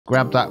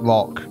Grab that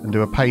rock and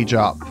do a page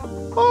up.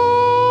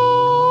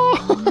 Oh,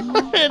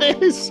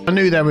 it is. I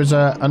knew there was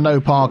a no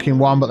parking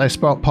one, but they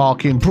spelled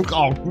parking.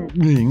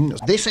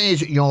 This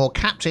is your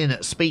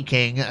captain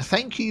speaking.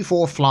 Thank you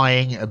for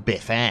flying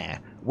Biffa.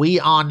 We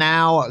are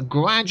now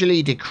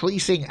gradually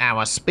decreasing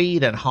our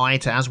speed and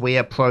height as we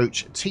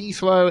approach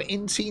Teathrow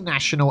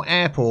International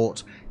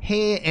Airport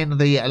here in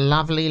the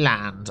lovely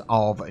land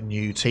of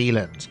New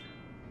Tealand.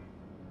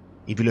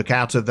 If you look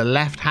out of the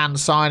left-hand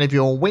side of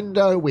your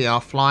window, we are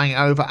flying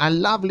over a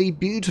lovely,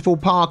 beautiful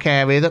park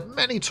area that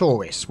many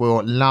tourists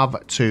will love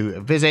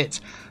to visit.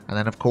 And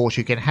then, of course,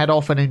 you can head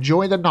off and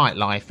enjoy the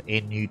nightlife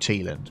in New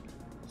Tealand.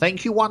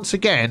 Thank you once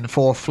again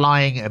for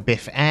flying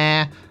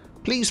Biffa.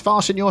 Please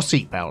fasten your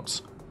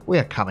seatbelts. We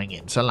are coming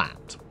into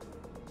land.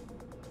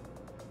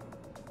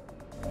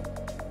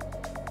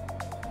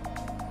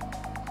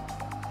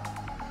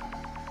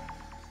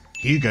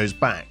 Hugo's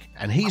back,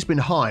 and he's been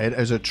hired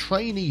as a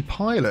trainee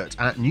pilot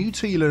at New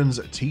Tealand's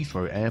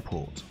Teathrow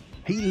Airport.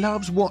 He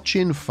loves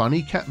watching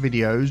funny cat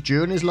videos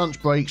during his lunch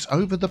breaks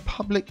over the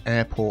public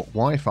airport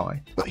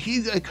Wi-Fi. But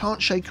Hugo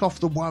can't shake off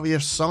the worry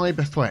of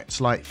cyber threats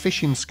like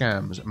phishing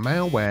scams,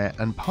 malware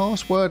and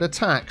password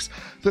attacks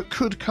that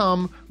could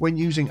come when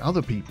using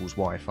other people's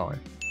Wi-Fi.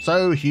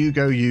 So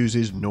Hugo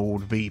uses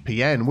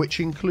NordVPN, which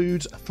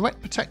includes threat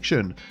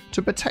protection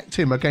to protect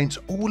him against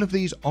all of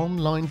these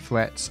online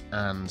threats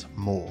and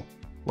more.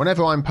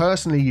 Whenever I'm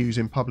personally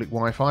using public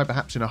Wi-Fi,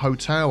 perhaps in a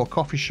hotel, a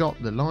coffee shop,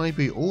 the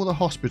library or the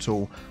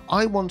hospital,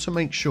 I want to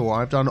make sure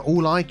I've done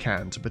all I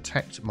can to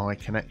protect my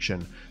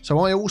connection. So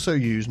I also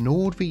use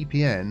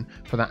NordVPN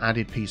for that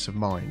added peace of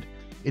mind.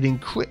 It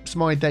encrypts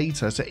my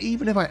data, so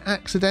even if I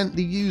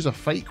accidentally use a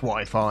fake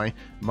Wi-Fi,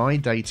 my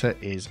data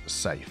is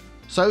safe.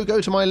 So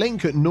go to my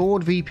link at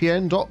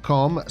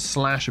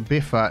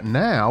nordvpn.com/Biffa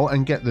now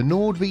and get the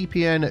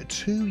NordVPN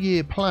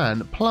 2-year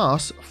plan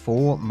plus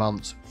 4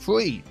 months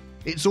free.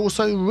 It's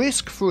also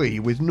risk-free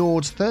with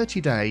Nord's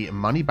 30-day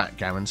money-back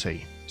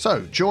guarantee.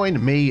 So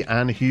join me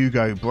and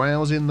Hugo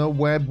browsing the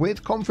web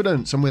with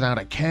confidence and without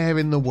a care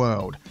in the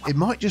world. It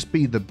might just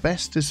be the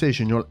best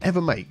decision you'll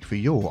ever make for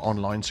your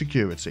online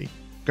security.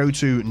 Go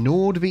to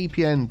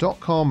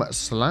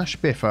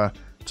nordvpn.com/Biffa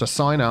to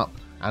sign up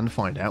and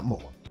find out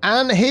more.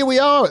 And here we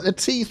are at the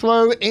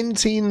Teathrow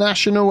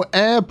International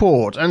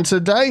Airport, and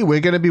today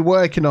we're going to be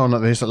working on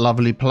this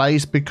lovely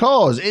place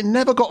because it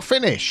never got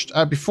finished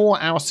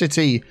before our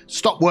city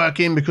stopped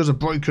working because of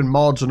broken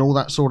mods and all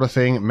that sort of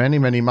thing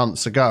many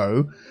months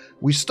ago.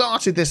 We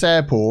started this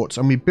airport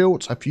and we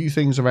built a few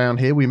things around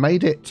here. We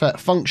made it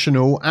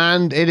functional,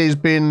 and it has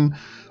been,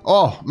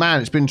 oh man,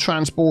 it's been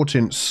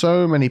transporting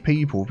so many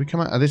people. If we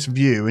come out of this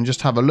view and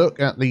just have a look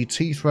at the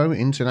Teathrow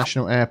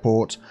International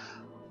Airport,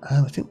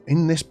 I think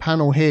in this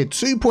panel here,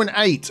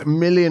 2.8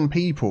 million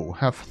people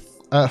have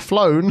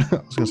flown,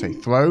 I was going to say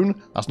thrown,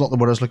 that's not the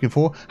word I was looking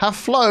for, have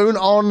flown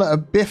on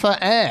Biffa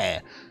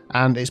Air.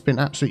 And it's been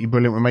absolutely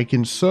brilliant. We're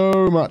making so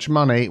much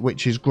money,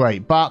 which is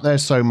great, but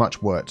there's so much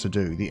work to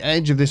do. The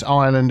edge of this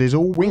island is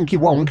all winky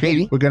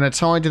wonky. We're going to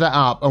tidy that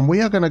up, and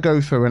we are going to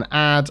go through and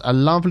add a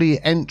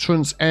lovely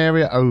entrance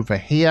area over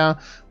here.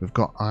 We've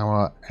got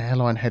our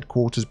airline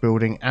headquarters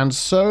building and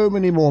so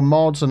many more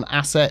mods and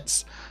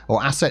assets,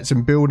 or assets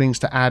and buildings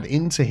to add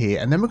into here.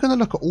 And then we're going to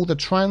look at all the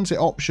transit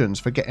options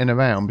for getting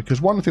around,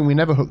 because one thing we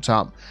never hooked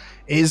up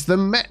is the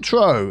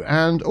metro.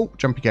 And oh,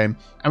 jumpy game.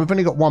 And we've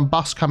only got one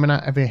bus coming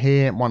out over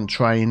here, one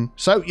train.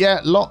 So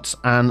yeah, lots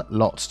and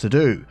lots to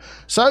do.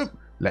 So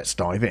let's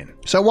dive in.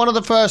 So one of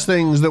the first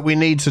things that we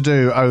need to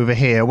do over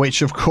here,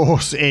 which of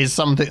course is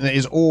something that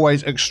is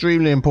always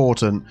extremely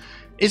important,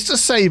 is to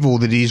save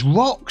all of these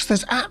rocks.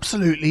 There's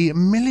absolutely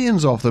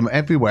millions of them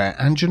everywhere.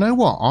 And you know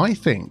what? I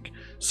think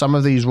some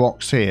of these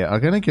rocks here are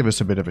going to give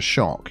us a bit of a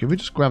shock. If we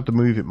just grab the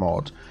Move It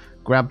mod,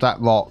 grab that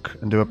rock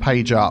and do a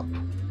page up.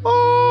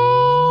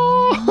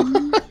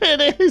 Oh,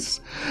 it is.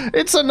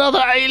 It's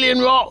another alien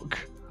rock.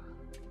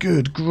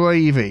 Good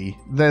gravy.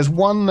 There's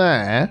one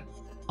there.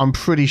 I'm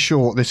pretty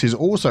sure this is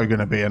also going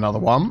to be another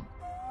one.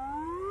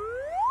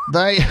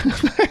 They're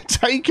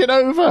taking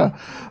over.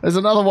 There's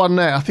another one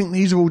there. I think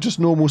these are all just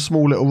normal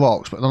small little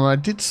rocks, but then I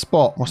did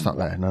spot, what's that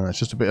there? No, it's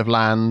just a bit of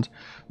land.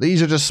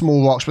 These are just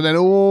small rocks, but then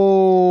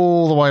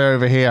all the way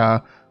over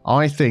here,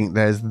 I think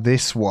there's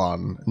this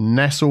one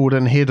nestled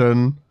and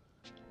hidden.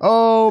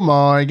 Oh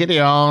my giddy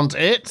aunt,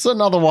 it's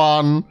another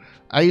one.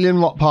 Alien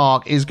Rock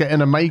Park is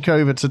getting a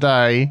makeover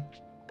today.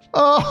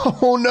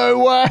 Oh, no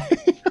way.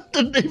 I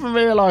didn't even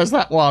realise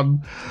that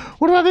one.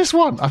 What about this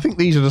one? I think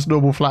these are just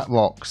normal flat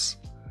rocks.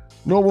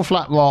 Normal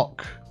flat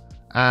rock.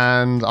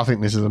 And I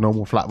think this is a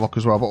normal flat rock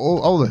as well.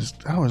 But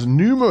there's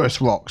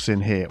numerous rocks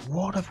in here.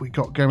 What have we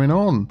got going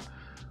on?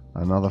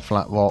 Another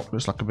flat rock.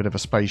 Looks like a bit of a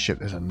spaceship.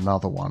 There's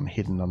another one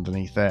hidden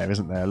underneath there,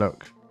 isn't there?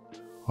 Look.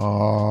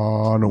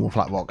 Oh, normal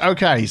flat rock.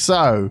 Okay,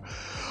 so,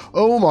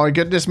 oh my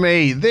goodness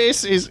me.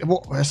 This is,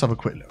 let's have a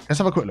quick look. Let's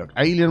have a quick look.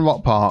 Alien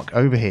Rock Park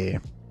over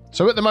here.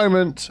 So at the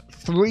moment,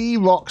 3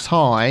 rocks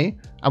high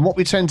And what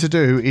we tend to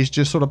do is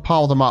just sort of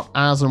pile them up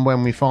as and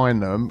when we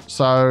find them.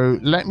 So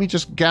let me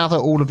just gather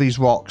all of these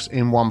rocks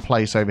in one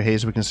place over here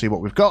so we can see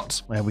what we've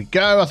got. There we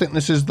go. I think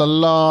this is the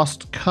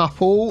last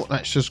couple.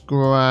 Let's just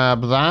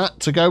grab that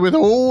to go with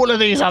all of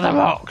these other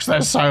rocks.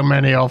 There's so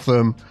many of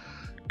them.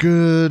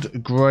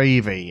 Good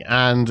gravy.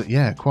 And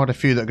yeah, quite a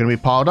few that are going to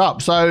be piled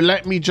up. So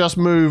let me just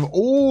move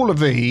all of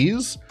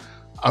these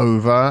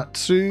over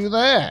to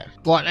there.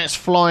 Right, let's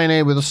fly in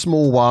here with the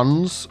small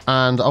ones.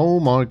 And oh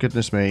my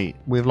goodness me,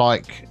 we're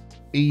like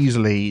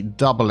easily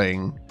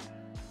doubling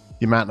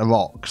the amount of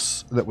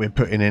rocks that we're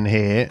putting in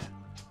here.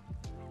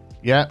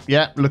 Yep,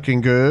 looking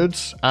good.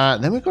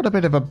 Then we've got a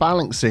bit of a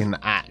balancing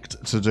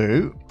act to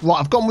do. Right,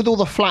 I've gone with all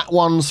the flat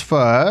ones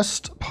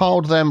first,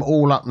 piled them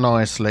all up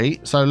nicely.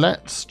 So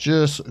let's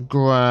just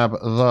grab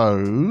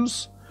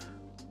those.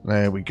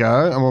 There we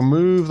go. And we'll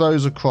move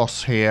those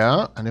across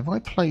here. And if I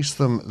place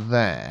them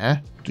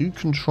there, do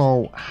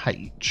Control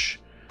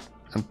H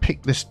and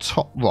pick this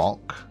top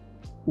rock.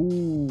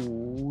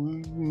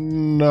 Ooh,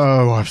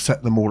 no, I've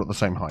set them all at the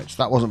same height.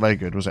 That wasn't very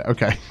good, was it?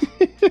 Okay.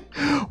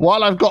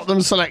 While I've got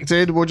them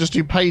selected, we'll just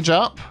do page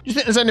up. Do you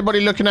think there's anybody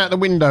looking out the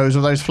windows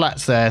of those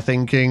flats there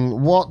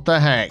thinking, what the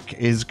heck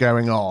is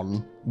going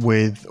on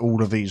with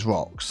all of these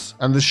rocks?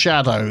 And the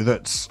shadow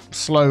that's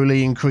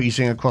slowly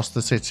increasing across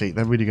the city.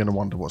 They're really going to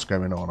wonder what's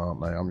going on,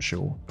 aren't they? I'm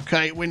sure.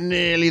 Okay, we're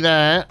nearly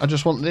there. I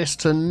just want this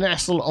to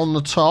nestle on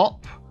the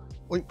top.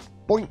 Boink,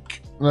 boink.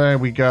 There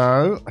we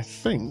go. I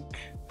think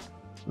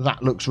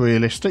that looks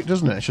realistic,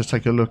 doesn't it? Let's just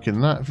take a look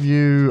in that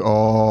view.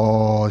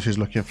 Oh, this is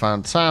looking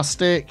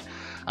fantastic.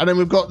 And then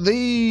we've got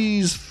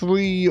these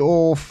 3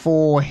 or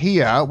 4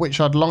 here, which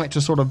I'd like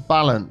to sort of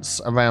balance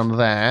around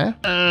there.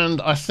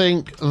 And I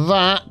think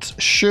that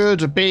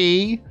should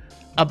be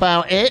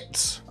about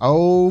it.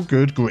 Oh,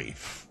 good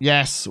grief.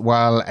 Yes,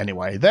 well,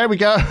 anyway, there we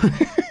go.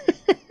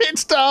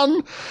 It's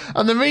done.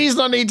 And the reason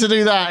I need to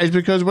do that is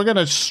because we're going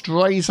to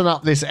straighten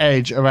up this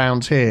edge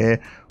around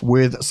here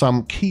with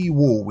some key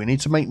wall. We need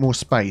to make more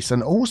space.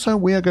 And also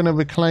we are going to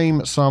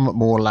reclaim some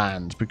more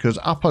land because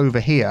up over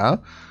here,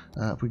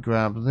 if we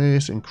grab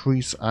this,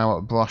 increase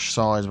our brush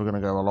size, we're going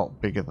to go a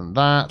lot bigger than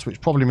that, which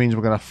probably means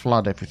we're going to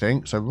flood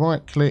everything. So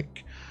right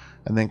click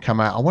and then come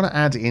out. I want to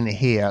add in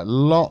here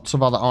lots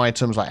of other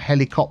items like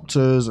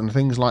helicopters and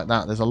things like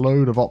that. There's a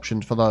load of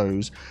options for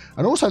those.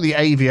 And also the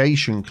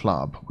aviation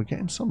club. We're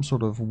getting some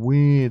sort of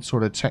weird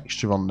sort of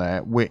texture on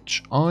there,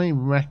 which I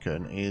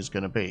reckon is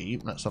going to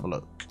be, let's have a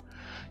look.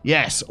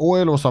 Yes,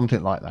 oil or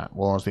something like that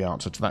was the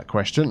answer to that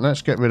question.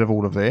 Let's get rid of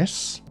all of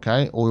this.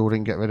 Okay, oil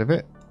didn't get rid of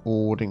it.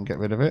 Oil didn't get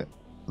rid of it.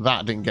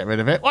 That didn't get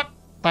rid of it. What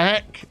the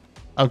heck?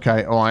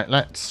 Okay, all right,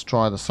 let's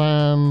try the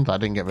sand.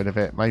 That didn't get rid of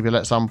it. Maybe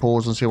let's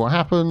unpause and see what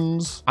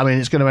happens. I mean,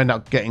 it's going to end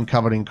up getting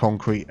covered in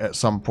concrete at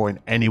some point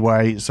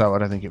anyway, so I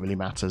don't think it really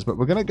matters. But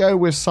we're going to go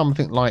with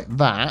something like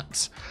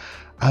that.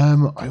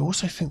 I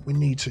also think we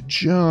need to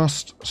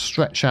just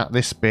stretch out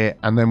this bit,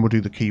 and then we'll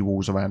do the key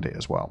walls around it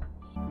as well.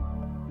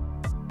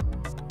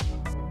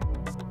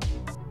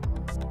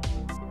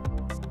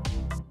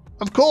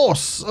 Of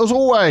course, as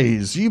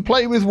always, you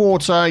play with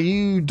water,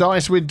 you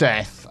dice with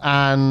death,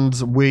 and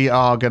we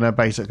are going to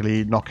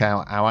basically knock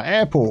out our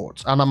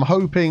airport. And I'm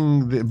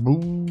hoping that,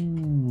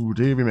 ooh,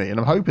 dear me, and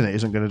I'm hoping it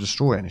isn't going to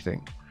destroy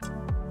anything.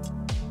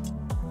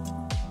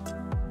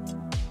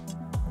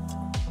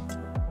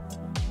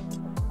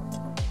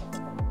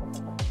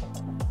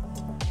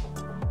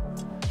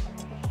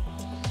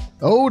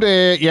 Oh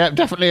dear, yeah,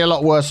 definitely a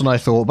lot worse than I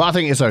thought, but I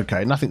think it's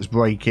okay. Nothing's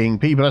breaking.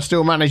 People are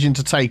still managing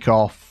to take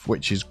off,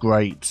 which is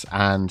great.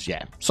 And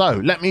yeah,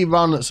 so let me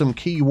run some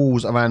key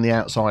walls around the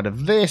outside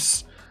of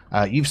this.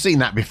 You've seen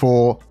that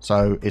before,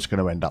 so it's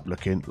going to end up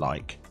looking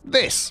like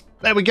this.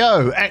 There we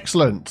go.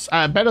 Excellent.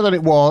 Better than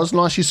it was.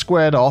 Nicely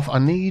squared off. I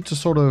need to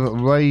sort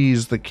of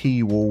raise the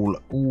key wall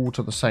all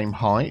to the same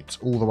height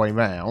all the way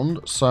round.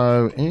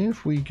 So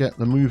if we get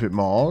the Move It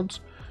mod,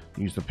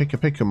 use the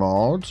Picker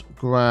mod,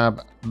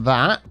 grab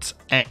that.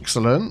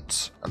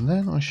 Excellent. And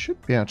then I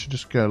should be able to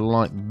just go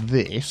like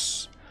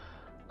this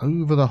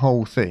over the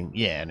whole thing.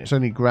 Yeah, and it's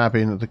only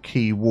grabbing the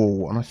key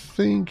wall. And I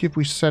think if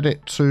we set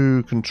it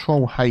to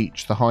Control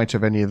H, the height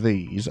of any of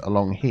these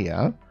along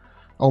here.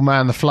 Oh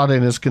man, the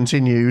flooding has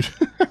continued.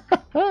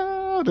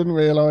 I didn't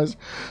realise.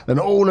 Then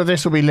all of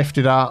this will be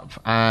lifted up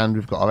and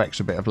we've got our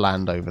extra bit of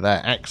land over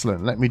there.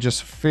 Excellent. Let me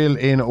just fill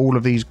in all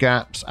of these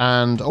gaps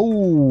and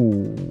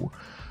oh,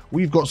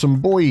 we've got some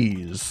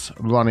buoys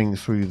running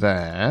through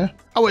there.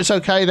 Oh, it's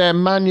okay. They're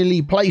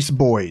manually placed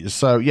buoys.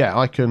 So yeah,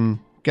 I can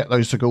get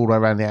those to go all the way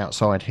around the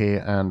outside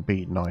here and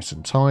be nice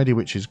and tidy,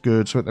 which is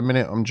good. So at the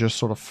minute, I'm just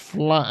sort of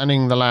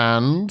flattening the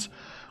land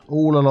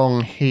all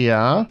along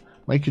here,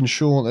 making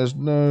sure there's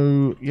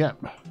no,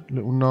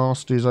 little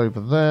nasties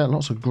over there.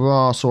 Lots of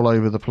grass all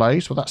over the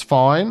place, but that's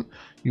fine.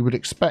 You would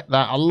expect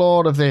that. A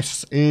lot of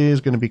this is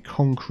going to be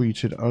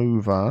concreted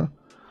over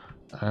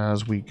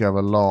as we go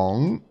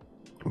along.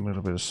 A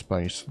little bit of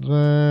space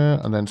there.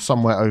 And then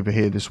somewhere over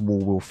here, this wall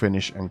will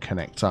finish and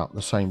connect up.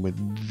 The same with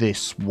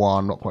this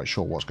one. Not quite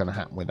sure what's going to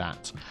happen with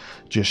that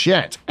just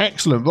yet.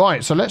 Excellent.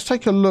 Right, so let's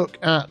take a look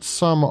at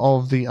some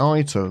of the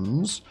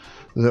items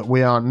that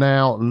we are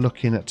now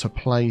looking at to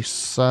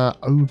place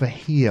over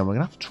here. We're going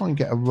to have to try and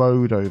get a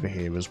road over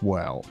here as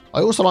well.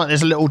 I also like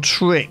this little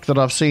trick that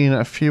I've seen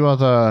a few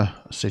other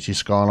City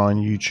Skyline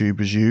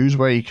YouTubers use,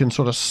 where you can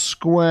sort of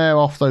square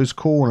off those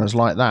corners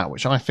like that,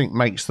 which I think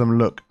makes them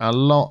look a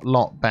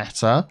lot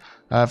better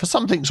for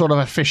something sort of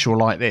official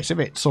like this. If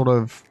it's sort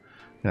of,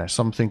 you know,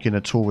 something in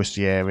a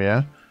touristy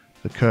area,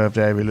 the curved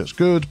area looks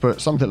good,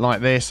 but something like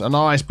this, a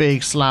nice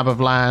big slab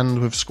of land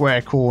with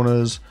square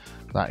corners,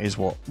 that is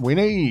what we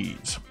need.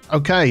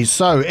 Okay,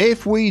 so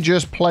if we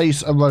just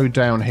place a road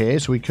down here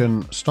so we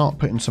can start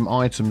putting some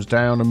items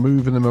down and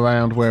moving them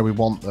around where we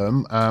want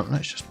them.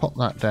 Let's just pop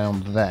that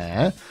down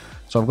there.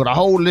 So I've got a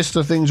whole list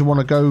of things we want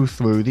to go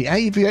through. The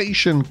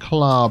Aviation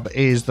Club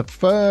is the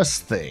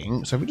first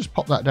thing. So if we just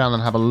pop that down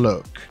and have a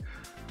look.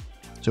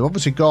 So we've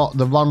obviously got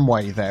the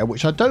runway there,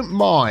 which I don't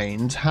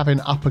mind having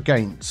up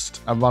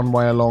against a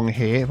runway along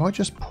here. If I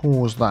just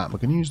pause that, we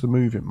can use the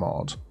Move It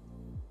mod.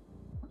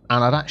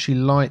 And I'd actually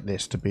like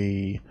this to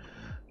be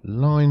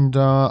lined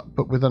up,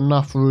 but with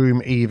enough room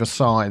either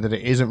side that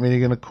it isn't really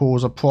going to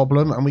cause a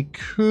problem. And we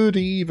could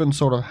even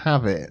sort of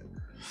have it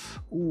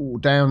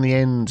down the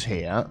end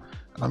here.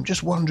 And I'm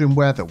just wondering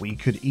whether we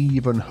could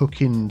even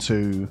hook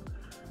into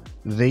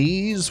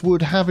these.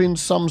 Would having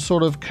some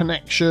sort of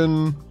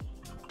connection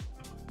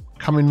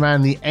coming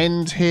around the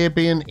end here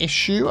be an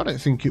issue? I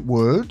don't think it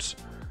would.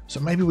 So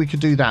maybe we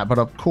could do that. But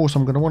of course,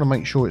 I'm going to want to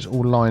make sure it's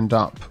all lined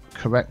up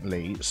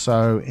correctly.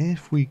 So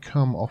if we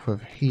come off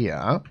of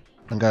here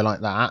and go like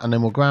that, and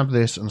then we'll grab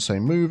this and say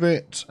move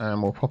it,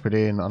 and we'll pop it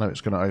in. I know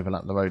it's going to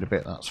overlap the road a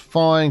bit. That's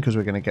fine, because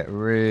we're going to get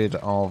rid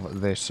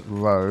of this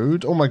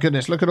road. Oh my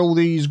goodness, look at all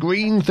these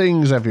green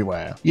things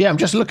everywhere. Yeah, I'm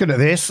just looking at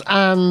this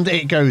and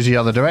it goes the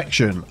other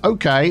direction.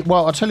 Okay,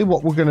 well, I'll tell you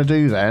what we're going to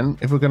do then.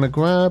 If we're going to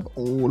grab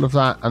all of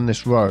that and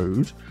this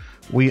road,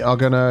 we are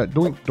going to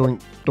doink,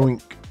 doink,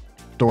 doink,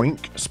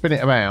 doink, spin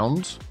it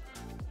around.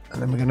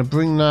 And then we're going to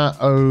bring that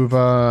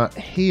over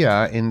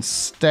here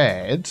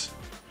instead.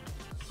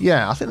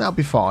 Yeah, I think that'll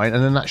be fine.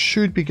 And then that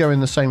should be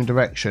going the same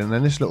direction. And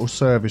then this little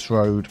service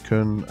road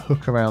can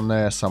hook around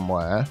there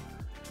somewhere.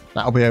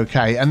 That'll be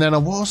okay. And then I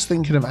was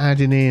thinking of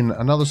adding in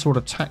another sort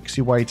of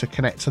taxiway to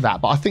connect to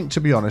that. But I think,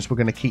 to be honest, we're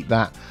going to keep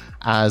that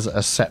as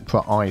a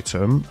separate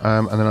item.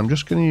 And then I'm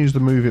just going to use the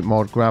Move It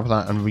mod, grab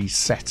that and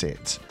reset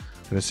it.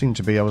 There seemed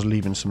to be, I was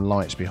leaving some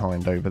lights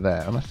behind over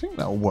there. And I think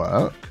that'll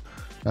work.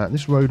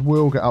 This road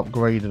will get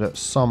upgraded at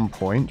some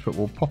point, but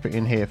we'll pop it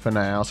in here for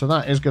now. So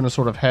that is going to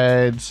sort of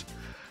head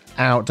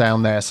out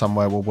down there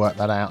somewhere. We'll work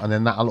that out, and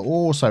then that'll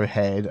also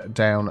head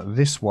down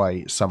this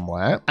way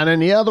somewhere. And then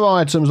the other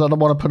items that I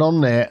want to put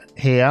on there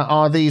here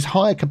are these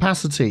high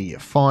capacity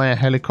fire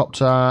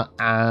helicopter,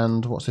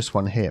 and what's this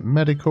one here?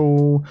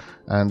 Medical,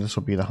 and this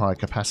will be the high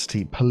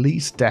capacity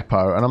police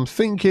depot. And I'm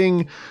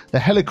thinking the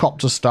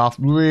helicopter stuff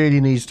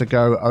really needs to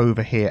go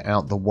over here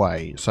out the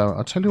way. So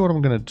I'll tell you what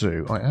I'm going to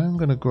do. I am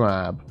going to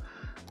grab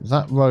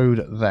that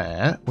road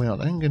there. We are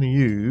then going to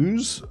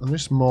use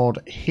this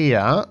mod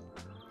here.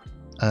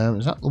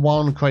 Is that the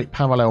one? Create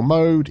parallel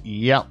mode.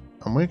 Yep.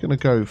 And we're going to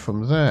go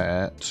from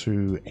there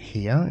to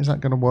here. Is that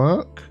going to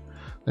work?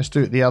 Let's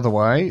do it the other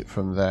way.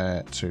 From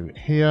there to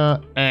here.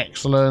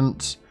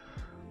 Excellent.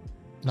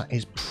 That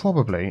is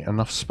probably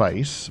enough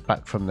space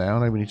back from there. I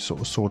know we need to sort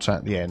of sort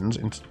out the ends.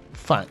 In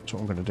fact, what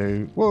I'm going to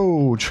do...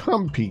 Whoa,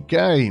 jumpy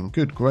game.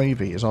 Good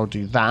gravy. Is I'll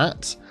do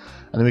that.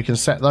 And then we can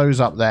set those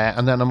up there.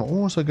 And then I'm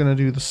also going to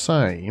do the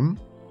same...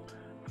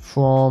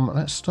 from,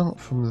 let's start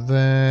from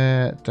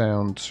there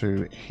down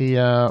to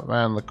here,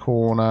 around the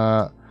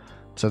corner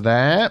to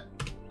there.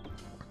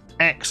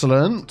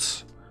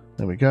 Excellent.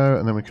 There we go.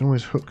 And then we can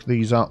always hook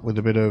these up with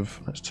a bit of,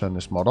 let's turn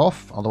this mod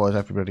off, otherwise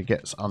everybody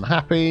gets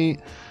unhappy.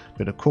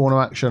 Bit of corner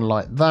action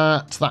like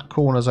that. That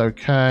corner's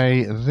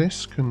okay.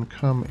 This can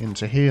come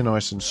into here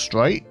nice and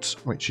straight,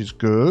 which is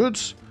good.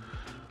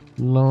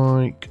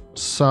 Like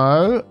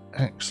so.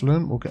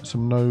 Excellent. We'll get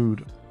some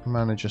node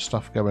manager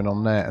stuff going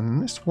on there,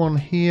 and this one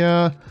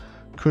here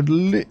could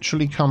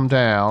literally come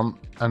down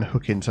and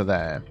hook into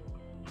there.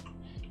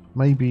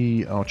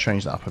 Maybe I'll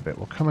change that up a bit.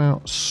 We'll come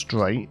out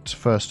straight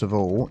first of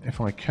all, if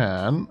I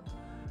can.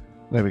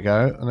 There we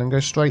go, and then go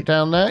straight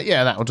down there.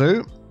 Yeah, that'll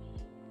do.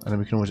 And then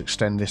we can always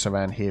extend this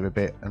around here a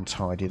bit and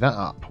tidy that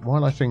up.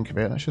 While I think of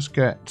it, let's just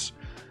get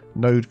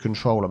node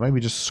controller.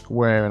 Maybe just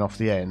squaring off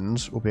the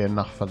ends will be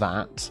enough for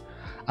that.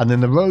 And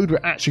then the road we're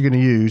actually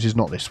going to use is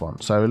not this one.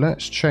 So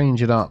let's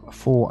change it up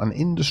for an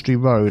industry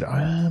road.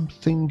 I am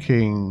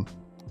thinking,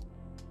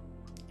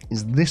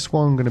 is this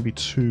one going to be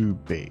too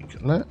big?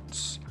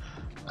 Let's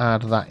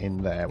add that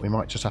in there. We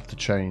might just have to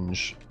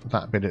change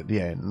that bit at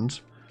the end.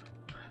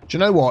 Do you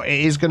know what?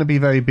 It is going to be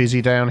very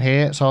busy down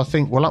here. So I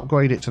think we'll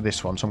upgrade it to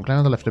this one. So I'm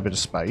glad I left a bit of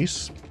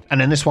space. And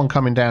then this one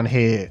coming down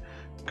here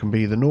can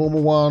be the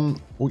normal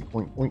one. Oink,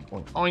 oink, oink,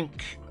 oink,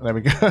 oink. There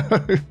we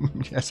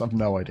go. Yes, I've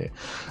no idea.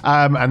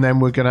 And then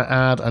we're going to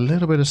add a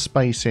little bit of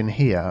space in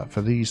here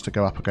for these to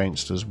go up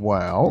against as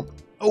well.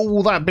 Oh,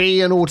 will that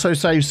be an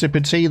autosave sip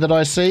of tea that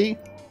I see?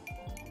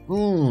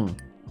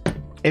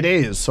 It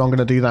is, so I'm going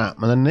to do that.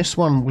 And then this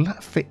one, will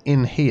that fit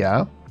in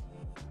here?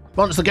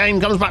 Once the game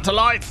comes back to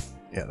life.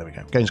 Yeah, there we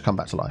go. Game's come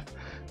back to life.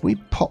 We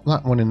pop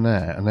that one in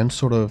there and then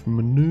sort of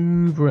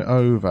maneuver it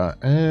over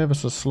ever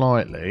so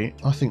slightly.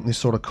 I think this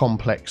sort of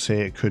complex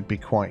here could be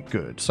quite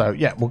good. So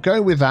yeah, we'll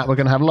go with that. We're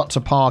going to have lots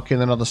of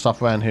parking and other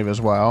stuff around here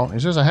as well.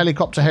 Is there a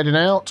helicopter heading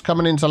out,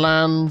 coming into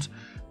land,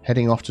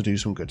 heading off to do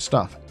some good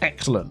stuff?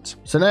 Excellent.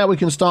 So now we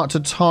can start to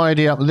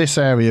tidy up this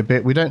area a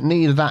bit. We don't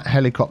need that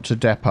helicopter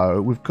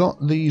depot. We've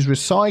got these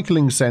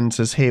recycling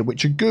centres here,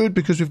 which are good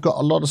because we've got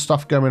a lot of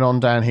stuff going on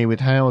down here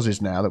with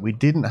houses now that we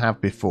didn't have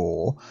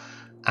before.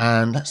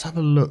 And let's have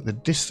a look, the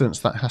distance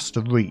that has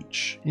to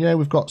reach. Yeah,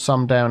 we've got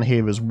some down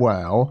here as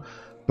well,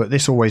 but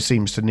this always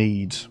seems to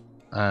need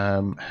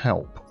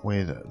help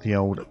with the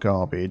old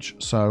garbage.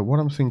 So what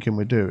I'm thinking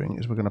we're doing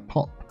is we're going to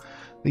pop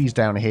these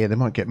down here. They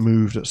might get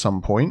moved at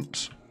some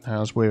point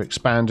as we're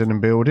expanding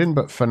and building,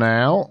 but for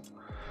now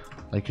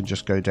they can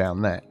just go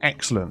down there.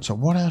 Excellent. So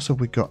what else have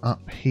we got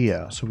up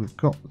here? So we've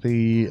got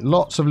the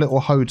lots of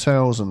little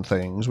hotels and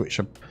things which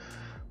are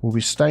we'll be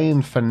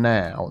staying for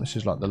now. This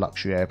is like the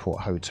luxury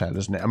airport hotel,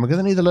 isn't it? And we're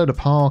going to need a load of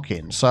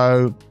parking.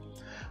 So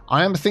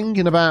I am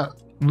thinking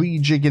about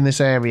rejigging this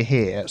area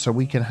here so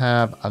we can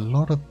have a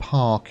lot of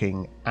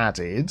parking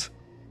added.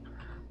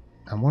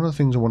 And one of the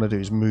things I want to do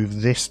is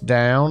move this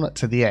down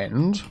to the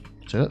end.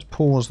 So let's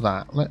pause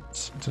that.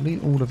 Let's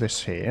delete all of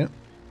this here.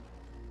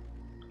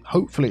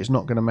 Hopefully it's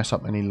not going to mess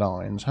up any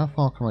lines. How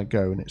far can I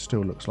go and it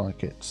still looks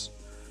like it's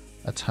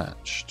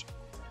attached?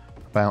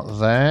 About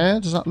there.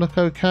 Does that look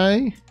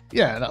okay?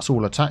 Yeah, that's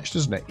all attached,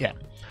 isn't it? Yeah.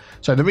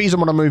 So the reason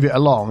I want to move it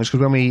along is because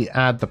when we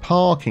add the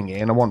parking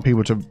in, I want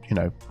people to, you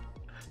know,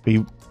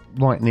 be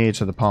right near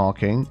to the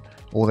parking,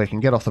 or they can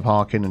get off the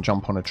parking and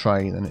jump on a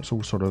train, and it's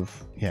all sort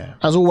of, yeah.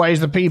 As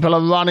always, the people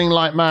are running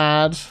like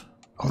mad.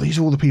 Oh, these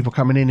are all the people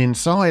coming in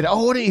inside.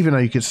 Oh, I didn't even know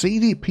you could see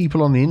the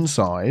people on the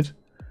inside.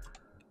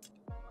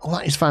 Oh,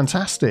 that is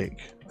fantastic.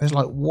 There's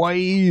like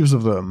waves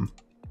of them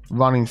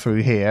running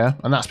through here,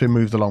 and that's been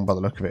moved along by the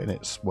look of it, and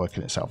it's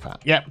working itself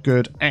out. Yep,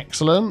 good.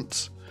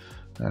 Excellent.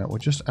 We'll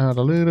just add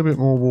a little bit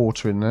more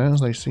water in there,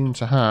 as they seem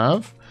to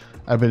have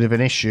a bit of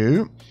an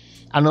issue.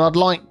 And I'd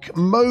like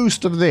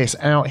most of this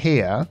out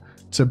here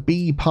to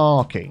be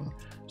parking.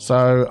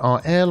 So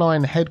our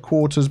airline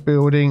headquarters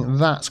building,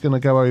 that's going to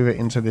go over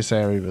into this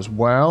area as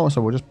well. So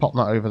we'll just pop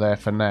that over there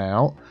for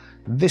now.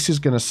 This is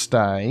going to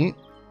stay.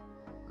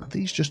 Are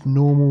these just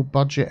normal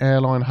budget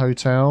airline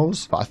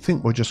hotels? But I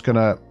think we're just going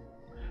to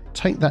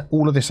take that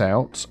all of this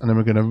out, and then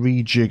we're going to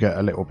rejig it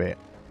a little bit.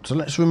 So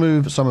let's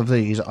remove some of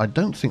these. I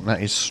don't think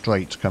that is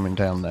straight coming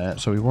down there,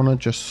 so we want to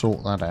just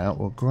sort that out.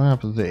 We'll grab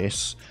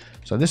this.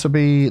 So this will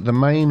be the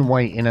main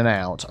way in and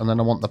out, and then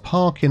I want the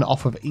parking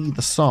off of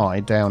either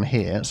side down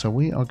here. So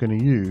we are going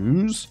to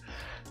use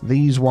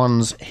these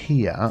ones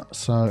here.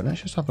 So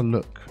let's just have a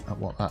look at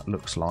what that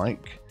looks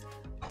like.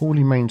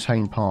 Poorly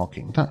maintained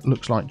parking. That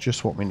looks like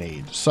just what we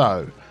need.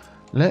 So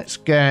let's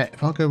get,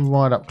 if I go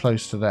right up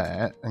close to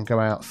there and go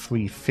out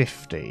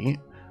 350,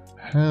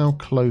 how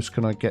close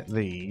can I get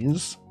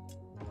these?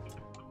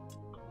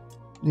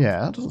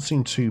 Yeah, that doesn't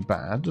seem too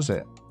bad, does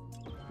it?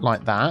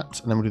 Like that.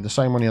 And then we'll do the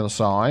same on the other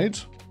side.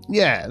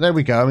 Yeah, there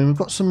we go. I mean, we've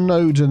got some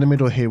nodes in the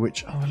middle here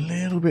which are a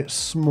little bit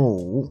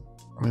small.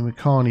 I mean, we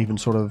can't even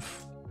sort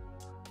of...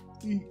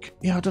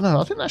 Yeah, I don't know.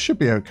 I think that should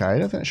be okay. I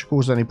don't think that should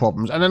cause any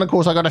problems. And then, of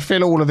course, I've got to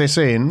fill all of this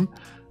in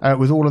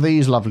with all of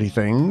these lovely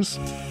things.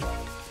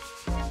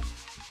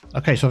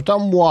 Okay, so I've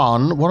done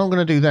one. What I'm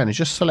going to do then is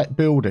just select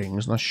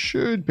buildings, and I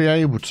should be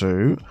able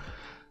to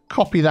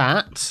copy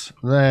that.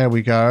 There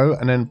we go.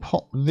 And then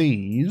pop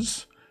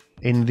these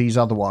in these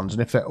other ones.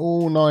 And if they're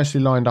all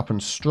nicely lined up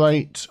and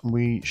straight,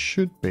 we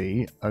should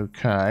be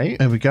okay.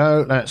 There we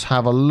go. Let's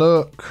have a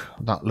look.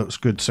 That looks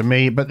good to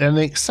me. But then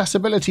the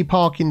accessibility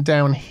parking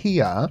down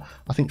here,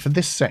 I think for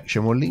this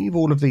section, we'll leave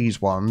all of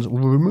these ones.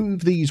 We'll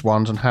remove these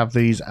ones and have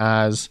these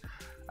as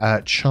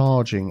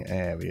charging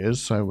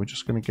areas. So we're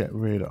just going to get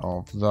rid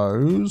of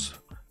those.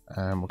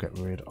 And we'll get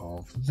rid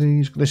of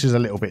these. This is a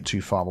little bit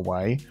too far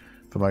away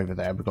from over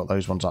there. We've got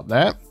those ones up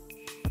there.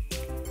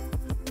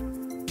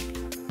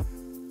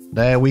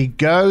 There we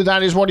go.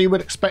 That is what you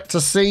would expect to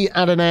see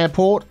at an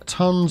airport.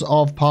 Tons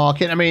of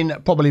parking. I mean,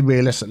 probably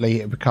realistically,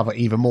 it would cover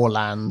even more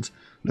land.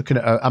 Looking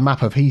at a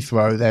map of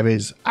Heathrow, there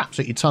is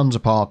absolutely tons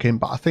of parking,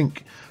 but I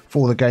think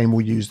for the game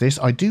we'll use this.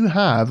 I do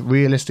have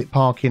realistic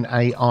parking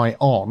AI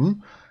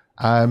on,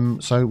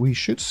 so we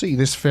should see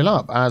this fill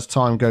up as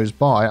time goes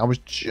by. I was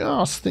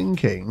just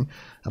thinking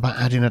about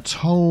adding a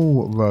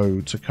toll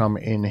road to come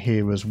in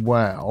here as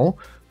well.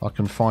 I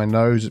can find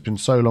those. It's been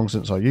so long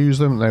since I used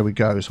them. There we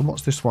go. So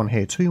what's this one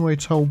here? Two-way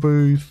toll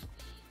booth.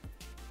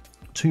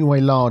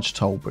 Two-way large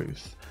toll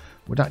booth.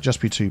 Would that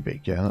just be too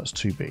big? Yeah, that's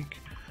too big.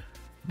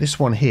 This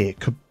one here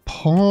could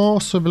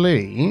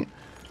possibly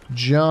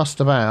just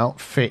about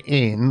fit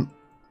in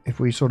if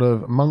we sort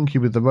of monkey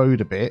with the road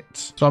a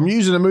bit. So I'm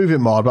using a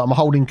moving mod, but I'm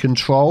holding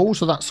control,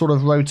 so that sort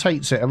of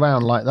rotates it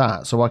around like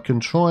that. So I can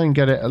try and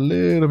get it a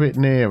little bit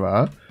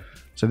nearer.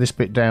 So this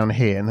bit down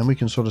here, and then we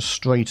can sort of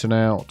straighten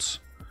out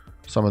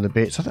some of the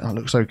bits. I think that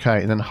looks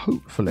okay. And then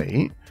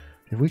hopefully,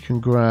 if we can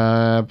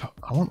grab,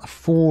 I want a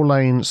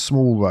 4-lane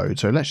small road.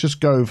 So let's just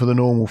go for the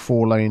normal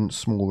 4-lane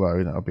small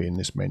road. That'll be in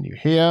this menu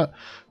here.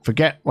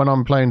 Forget when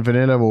I'm playing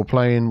vanilla or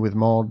playing with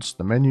mods,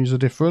 the menus are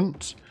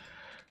different.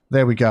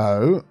 There we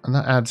go. And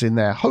that adds in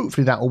there.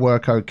 Hopefully that will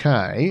work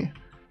okay.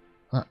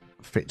 That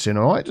fits in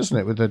all right, doesn't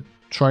it? With the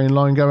train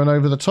line going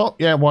over the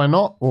top. Yeah, why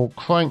not? We'll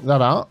crank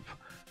that up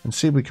and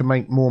see if we can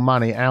make more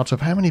money out of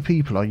how many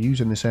people are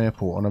using this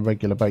airport on a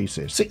regular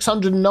basis.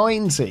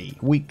 690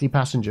 weekly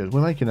passengers.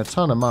 We're making a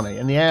ton of money.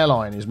 And the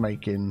airline is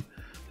making,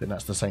 I think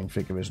that's the same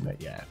figure, isn't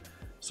it? Yeah.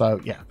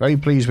 So, yeah, very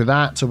pleased with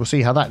that. So we'll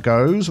see how that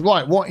goes.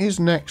 Right, what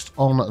is next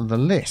on the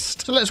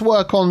list? So let's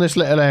work on this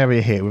little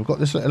area here. We've got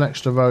this little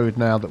extra road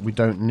now that we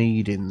don't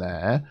need in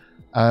there.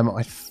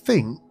 I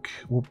think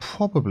we'll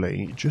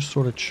probably just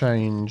sort of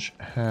change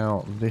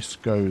how this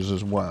goes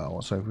as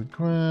well. So if we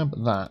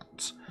grab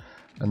that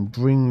and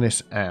bring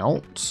this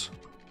out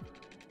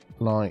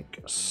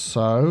like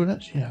so.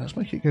 Let's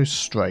make it go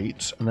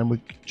straight, and then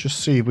we just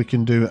see if we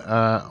can do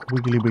a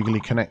wiggly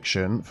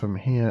connection from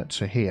here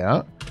to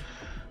here.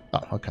 Oh,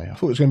 okay, I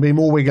thought it was going to be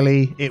more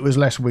wiggly. It was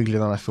less wiggly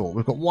than I thought.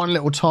 We've got one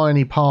little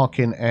tiny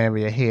parking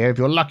area here. If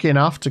you're lucky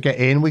enough to get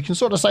in, we can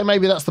sort of say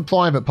maybe that's the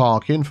private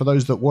parking for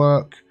those that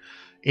work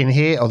in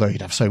here. Although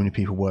you'd have so many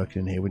people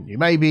working in here, wouldn't you?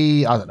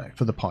 Maybe, I don't know,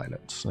 for the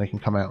pilots. They can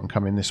come out and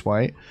come in this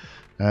way.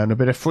 And a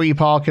bit of free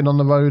parking on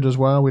the road as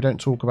well. We don't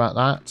talk about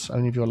that,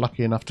 only if you're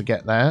lucky enough to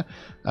get there.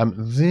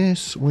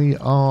 This we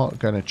are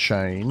going to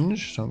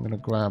change. So I'm going to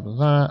grab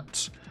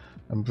that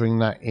and bring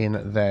that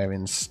in there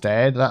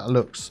instead. That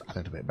looks a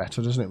little bit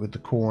better, doesn't it, with the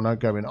corner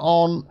going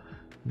on.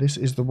 This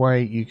is the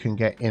way you can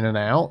get in and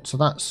out. So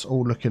that's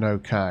all looking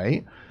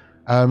okay.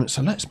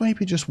 So let's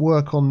maybe just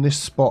work on this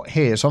spot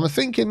here. So I'm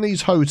thinking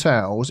these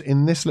hotels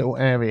in this little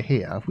area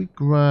here. If we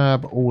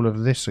grab all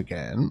of this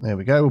again, there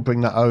we go. We'll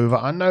bring that over.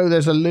 I know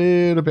there's a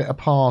little bit of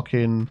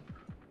parking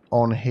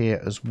on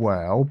here as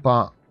well,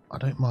 but I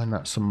don't mind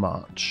that so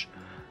much.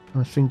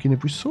 I'm thinking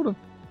if we sort of,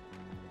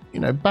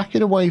 you know, back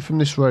it away from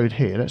this road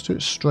here. Let's do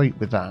it straight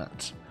with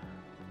that.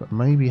 But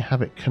maybe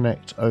have it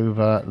connect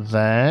over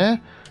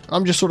there.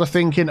 I'm just sort of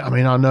thinking, I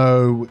mean, I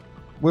know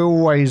we're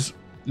always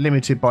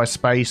limited by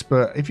space,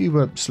 but if you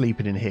were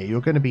sleeping in here,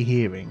 you're going to be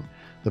hearing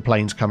the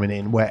planes coming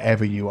in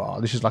wherever you are.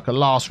 This is like a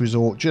last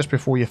resort just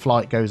before your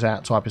flight goes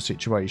out type of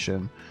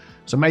situation.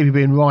 So maybe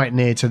being right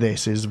near to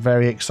this is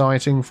very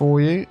exciting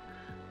for you.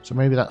 So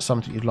maybe that's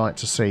something you'd like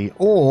to see.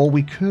 Or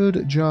we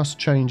could just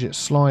change it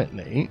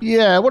slightly.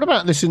 Yeah, what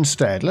about this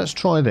instead? Let's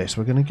try this.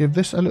 We're going to give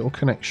this a little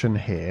connection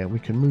here. We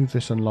can move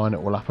this and line it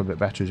all up a bit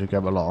better as we go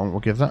along. We'll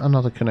give that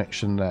another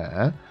connection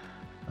there.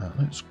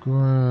 Let's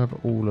grab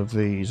all of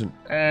these and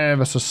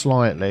ever so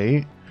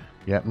slightly.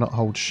 Yep, not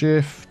hold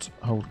shift,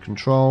 hold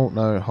control,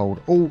 no,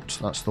 hold alt.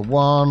 That's the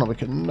one. We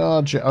can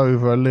nudge it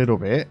over a little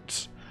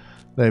bit.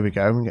 There we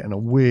go. We're getting a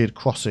weird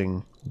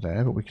crossing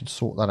there, but we can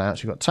sort that out.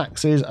 So you've got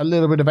taxis, a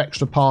little bit of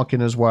extra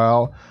parking as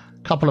well,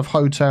 a couple of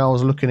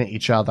hotels looking at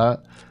each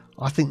other.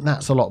 I think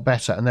that's a lot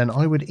better. And then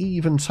I would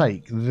even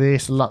take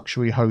this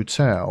luxury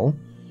hotel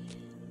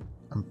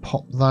and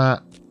pop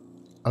that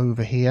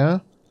over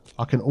here.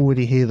 I can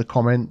already hear the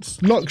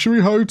comments. Luxury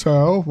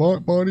hotel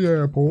right by the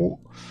airport.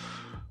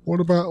 What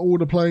about all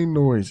the plane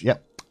noise?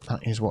 Yep,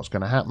 that is what's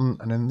going to happen.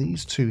 And then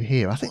these two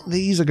here, I think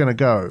these are going to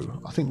go.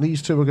 I think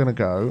these two are going to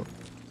go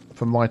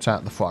from right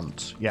out the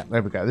front. Yeah,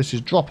 there we go. This is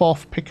drop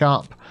off, pick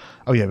up.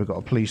 Oh yeah, we've got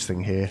a police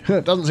thing here.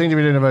 It doesn't seem to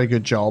be doing a very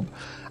good job.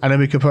 And then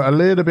we could put a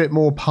little bit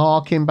more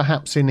parking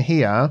perhaps in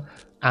here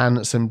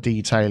and some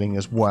detailing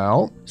as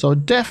well. So I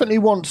definitely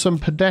want some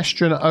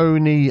pedestrian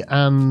only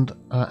and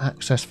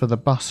access for the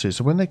buses.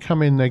 So when they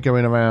come in, they're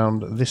going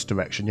around this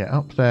direction. Yeah,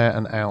 up there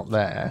and out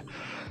there.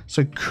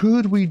 So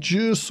could we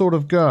just sort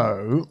of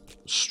go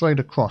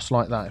straight across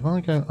like that? If I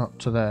go up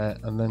to there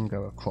and then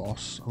go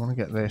across, I want to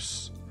get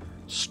this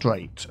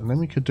straight. And then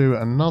we could do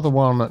another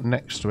one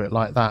next to it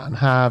like that and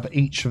have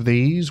each of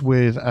these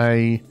with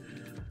a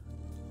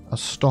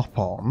stop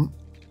on.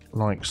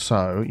 Like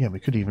so. Yeah,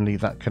 we could even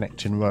leave that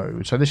connecting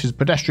road. So this is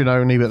pedestrian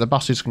only, but the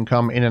buses can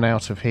come in and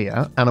out of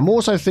here. And I'm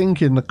also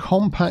thinking the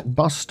compact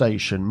bus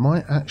station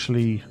might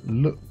actually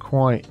look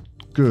quite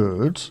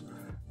good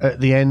at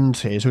the end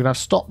here. So we could have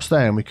stops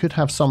there, and we could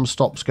have some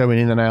stops going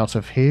in and out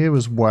of here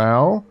as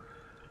well.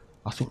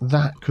 I think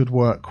that could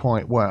work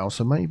quite well.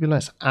 So maybe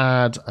let's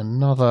add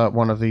another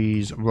one of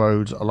these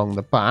roads along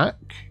the back.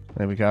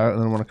 There we go. And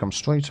then I want to come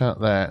straight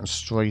out there and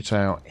straight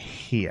out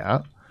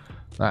here.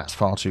 That's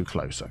far too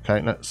close.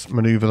 Okay, let's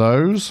maneuver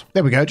those.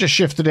 There we go. Just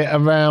shifted it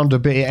around a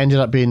bit. It ended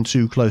up being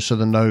too close to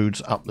the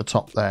nodes up the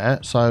top there.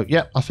 So,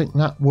 yeah, I think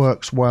that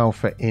works well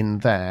for in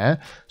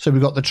there. So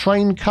we've got the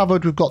train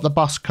covered. We've got the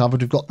bus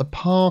covered. We've got the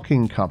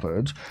parking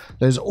covered.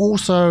 There's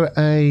also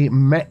a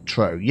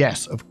metro.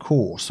 Yes, of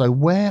course. So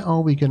where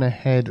are we going to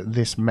head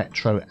this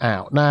metro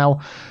out? Now,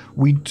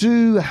 we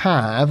do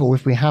have, or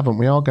if we haven't,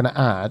 we are going to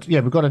add. Yeah,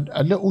 we've got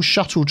a little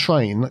shuttle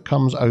train that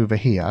comes over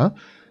here.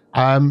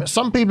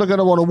 Some people are going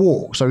to want to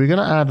walk, so we're going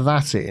to add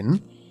that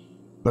in.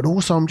 But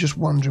also, I'm just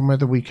wondering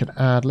whether we could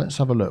add... Let's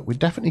have a look. We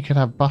definitely could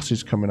have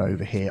buses coming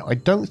over here. I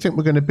don't think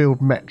we're going to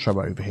build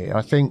metro over here.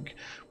 I think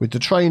with the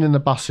train and the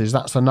buses,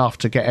 that's enough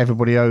to get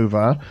everybody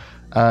over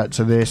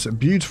to this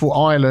beautiful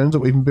island that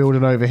we've been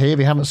building over here. If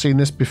you haven't seen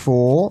this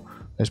before,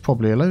 there's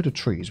probably a load of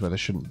trees where there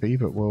shouldn't be,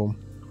 but we'll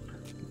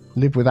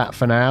live with that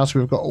for now. So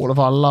we've got all of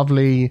our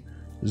lovely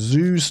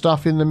zoo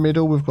stuff in the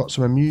middle. We've got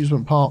some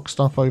amusement park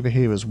stuff over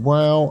here as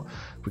well.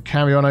 If we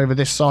carry on over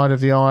this side of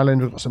the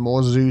island, we've got some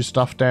more zoo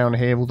stuff down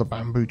here, all the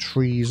bamboo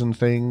trees and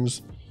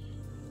things.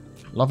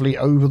 Lovely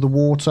over the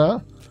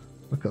water.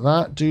 Look at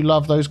that. Do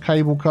love those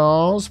cable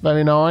cars.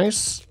 Very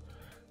nice.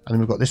 And then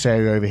we've got this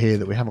area over here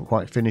that we haven't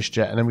quite finished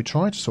yet. And then we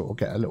try to sort of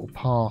get a little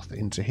path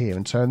into here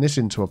and turn this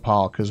into a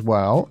park as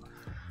well,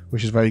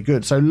 which is very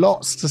good. So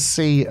lots to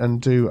see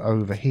and do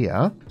over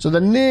here. So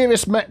the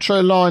nearest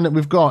metro line that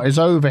we've got is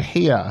over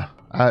here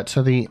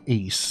to the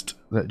east.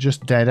 That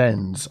just dead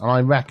ends.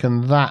 I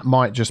reckon that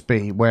might just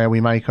be where we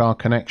make our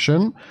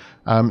connection.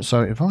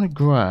 So if I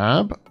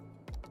grab,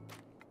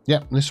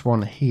 yep, this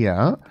one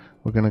here,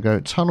 we're going to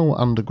go tunnel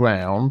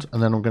underground,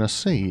 and then I'm going to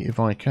see if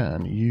I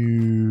can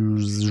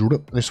use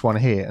this one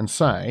here and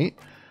say,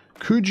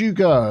 could you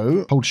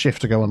go, hold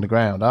shift to go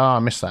underground. Ah, I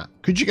missed that.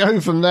 Could you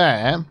go from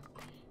there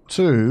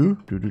to,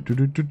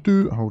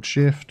 hold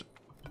shift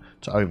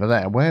to over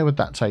there? Where would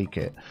that take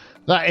it?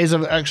 That is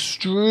an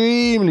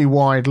extremely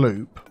wide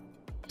loop.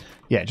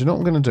 Yeah, do you know what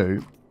I'm going to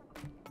do?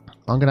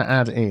 I'm going to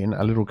add in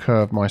a little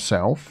curve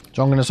myself.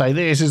 So I'm going to say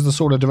this is the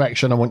sort of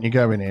direction I want you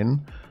going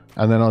in.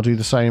 And then I'll do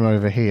the same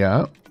over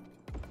here.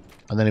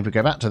 And then if we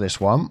go back to this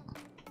one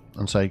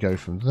and say go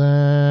from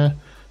there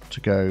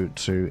to go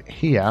to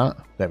here.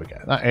 There we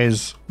go. That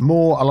is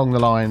more along the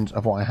lines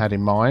of what I had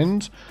in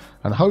mind.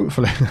 And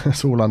hopefully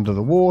it's all under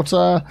the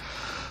water.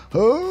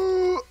 Oh.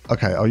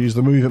 Okay, I'll use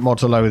the move it mod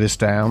to lower this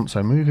down.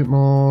 So move it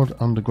mod,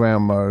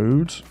 underground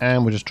mode,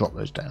 and we'll just drop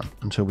those down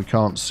until we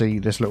can't see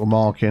this little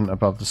marking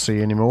above the sea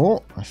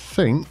anymore. I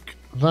think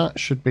that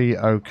should be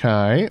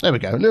okay. There we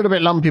go. A little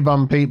bit lumpy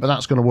bumpy, but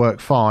that's going to work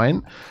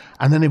fine.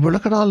 And then if we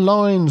look at our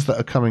lines that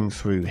are coming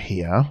through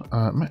here,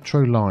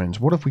 metro lines,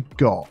 what have we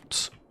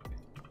got?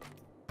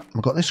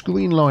 We've got this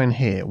green line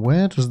here.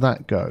 Where does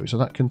that go? So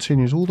that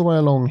continues all the way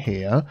along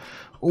here.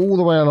 All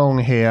the way along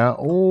here,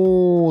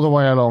 all the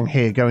way along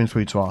here, going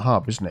through to our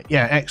hub, isn't it?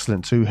 Yeah,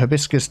 excellent. To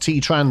Hibiscus Tea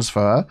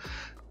Transfer.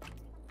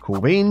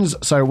 Cool beans.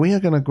 So we are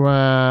going to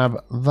grab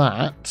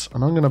that,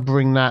 and I'm going to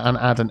bring that and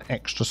add an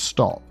extra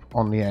stop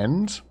on the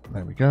end.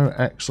 There we go.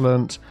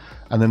 Excellent.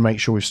 And then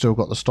make sure we've still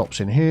got the stops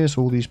in here,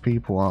 so all these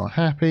people are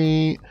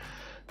happy.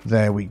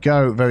 There we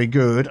go. Very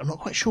good. I'm not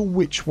quite sure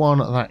which one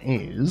that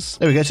is.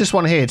 There we go. It's this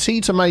one here.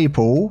 Tea to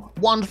Maple.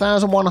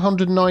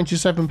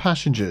 1,197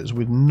 passengers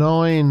with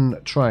 9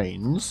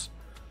 trains.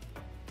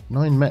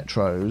 9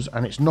 metros.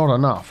 And it's not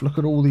enough. Look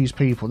at all these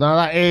people. Now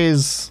that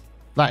is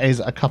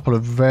a couple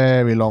of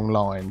very long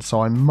lines. So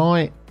I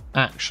might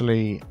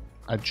actually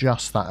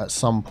adjust that at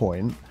some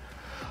point.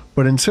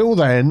 But until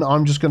then,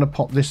 I'm just going to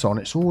pop this on.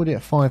 It's already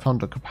at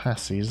 500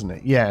 capacity, isn't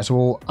it? Yeah, so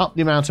we'll up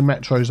the amount of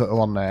metros that are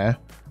on there.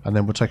 And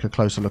then we'll take a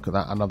closer look at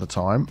that another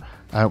time.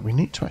 We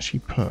need to actually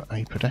put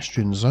a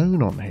pedestrian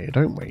zone on here,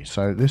 don't we?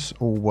 So this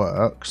all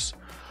works.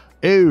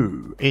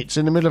 Ooh, it's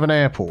in the middle of an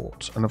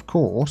airport. And of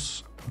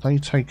course, they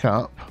take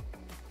up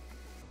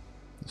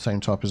the same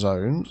type of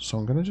zone. So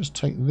I'm going to just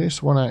take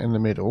this one out in the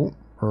middle.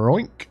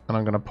 Roink. And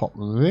I'm going to pop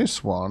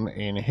this one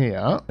in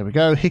here. There we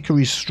go.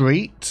 Hickory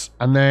Street.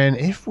 And then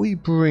if we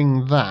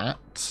bring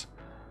that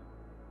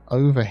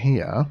over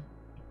here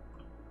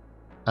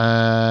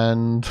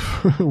and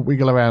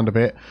wiggle around a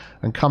bit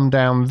and come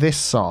down this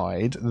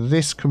side,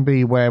 this can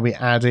be where we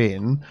add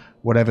in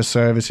whatever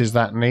services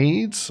that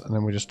needs, and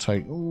then we just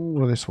take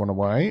all of this one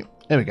away.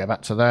 There we go,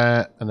 back to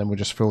there, and then we'll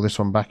just fill this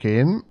one back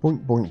in.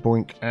 Boink, boink,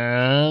 boink,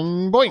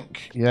 and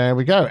boink. There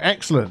we go,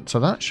 excellent. So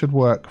that should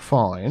work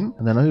fine.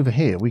 And then over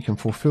here, we can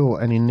fulfill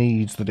any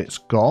needs that it's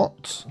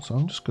got. So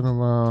I'm just going to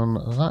run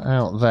that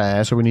out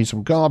there. So we need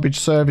some garbage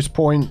service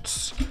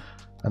points.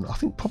 And I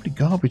think probably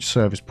garbage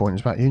service point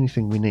is about the only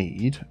thing we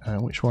need.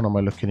 Which one am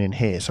I looking in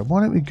here? So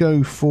why don't we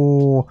go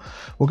for...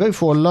 We'll go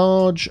for a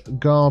large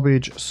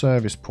garbage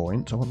service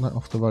point. I want that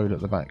off the road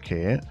at the back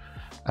here.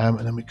 And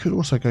then we could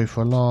also go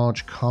for a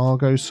large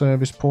cargo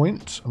service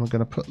point. And we're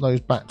going to put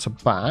those back to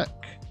back.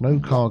 No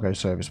cargo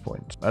service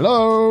point.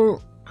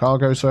 Hello?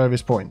 Cargo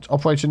service point.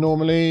 Operating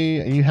normally.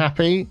 Are you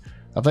happy?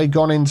 Have they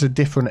gone into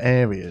different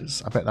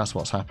areas? I bet that's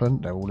what's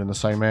happened. They're all in the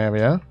same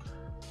area.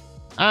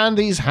 And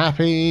he's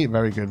happy.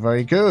 Very good,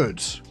 very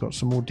good. Got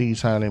some more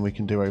detailing we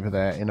can do over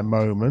there in a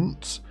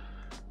moment.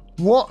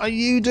 What are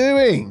you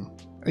doing?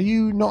 Are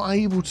you not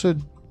able to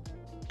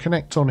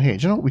connect on here?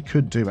 Do you know what we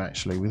could do,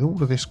 actually? With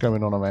all of this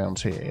going on around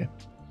here,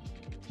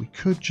 we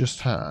could just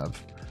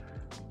have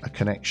a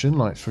connection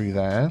like through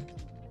there.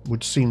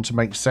 Would seem to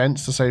make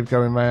sense to save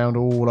going around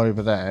all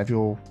over there if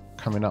you're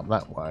coming up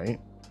that way.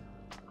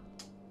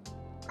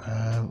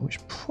 Which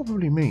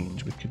probably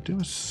means we could do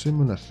a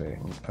similar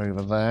thing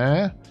over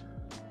there.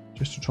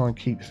 Just to try and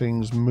keep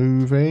things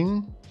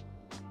moving.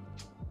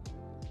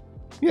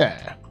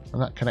 Yeah,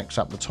 and that connects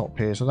up the top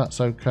here, so that's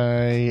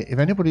okay. If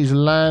anybody's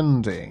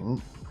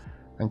landing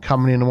and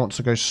coming in and wants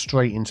to go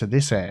straight into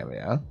this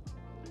area,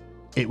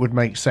 it would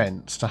make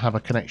sense to have a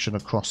connection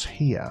across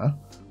here.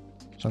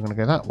 So I'm going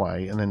to go that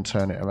way and then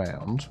turn it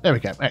around. There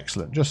we go.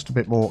 Excellent. Just a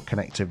bit more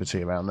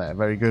connectivity around there.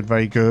 Very good,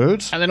 very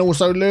good. And then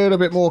also a little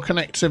bit more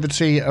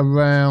connectivity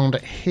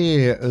around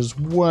here as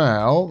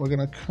well. We're going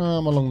to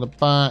come along the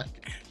back,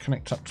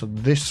 connect up to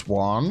this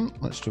one.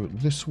 Let's do it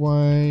this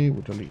way.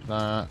 We'll delete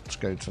that. Let's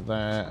go to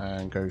there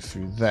and go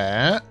through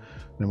there.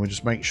 Then we'll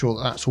just make sure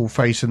that that's all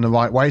facing the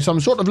right way. So I'm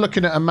sort of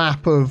looking at a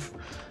map of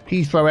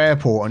Heathrow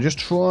Airport and just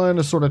trying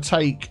to sort of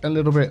take a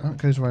little bit. That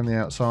goes around the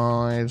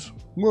outside.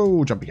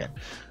 Whoa, jump again.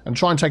 And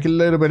try and take a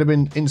little bit of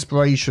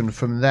inspiration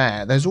from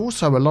there. There's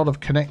also a lot of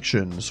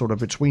connections sort of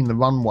between the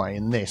runway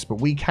and this, but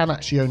we can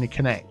actually only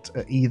connect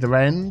at either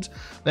end.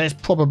 There's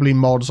probably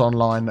mods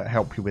online that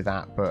help you with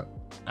that, but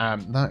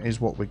that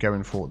is what we're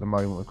going for at the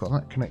moment. We've got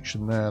that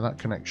connection there, that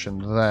connection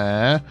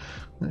there.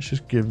 Let's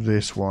just give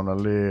this one a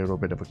little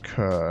bit of a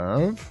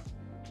curve.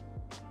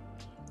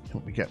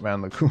 Help me get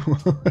round the corner.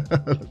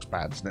 Looks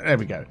bad, doesn't it? There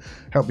we go.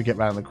 Help me get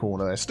round the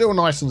corner there. Still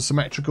nice and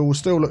symmetrical.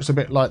 Still looks a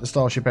bit like the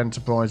Starship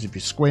Enterprise if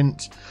you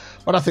squint.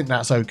 But I think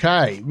that's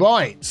okay.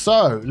 Right,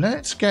 so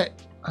let's get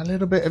a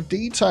little bit of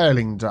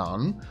detailing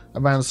done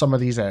around some of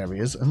these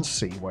areas and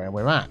see where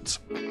we're at.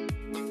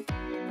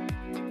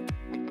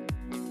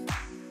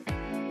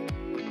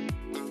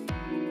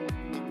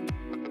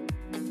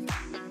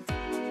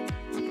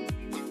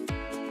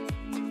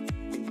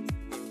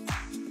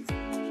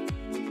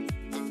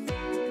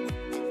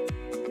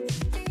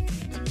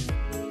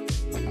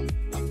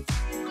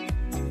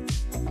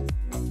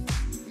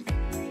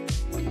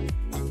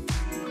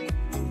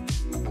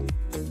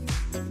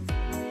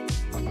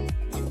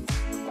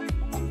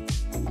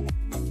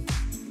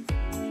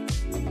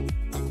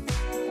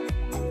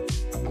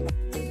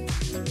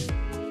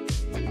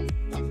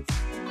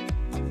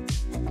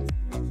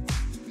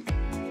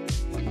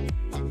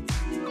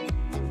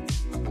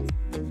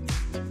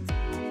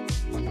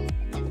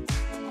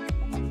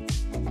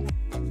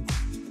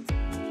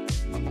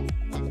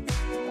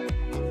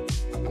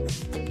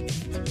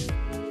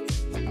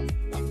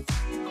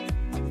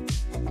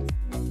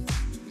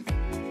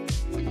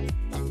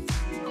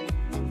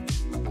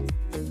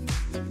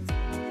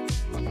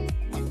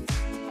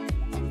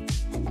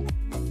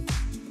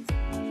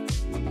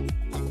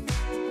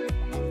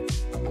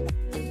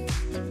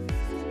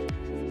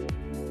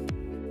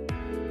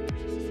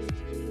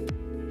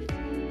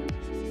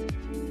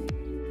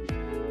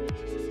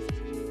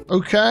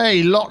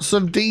 Okay, lots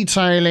of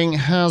detailing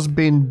has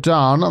been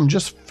done. I'm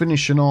just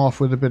finishing off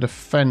with a bit of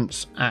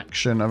fence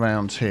action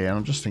around here.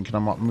 I'm just thinking I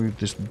might move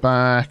this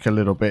back a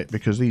little bit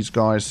because these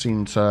guys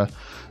seem to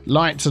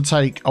like to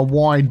take a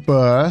wide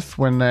berth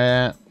when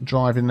they're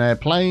driving their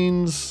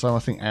planes. So I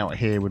think out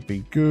here would be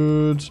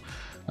good.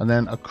 And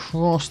then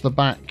across the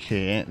back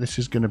here, this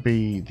is going to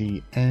be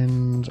the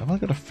end. Have I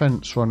got a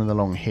fence running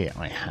along here?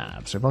 I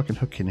have. So if I can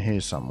hook in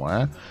here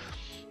somewhere,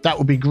 that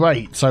would be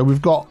great. So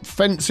we've got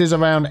fences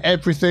around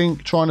everything,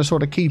 trying to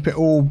sort of keep it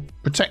all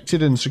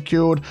protected and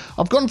secured.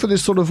 I've gone for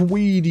this sort of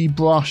weedy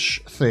brush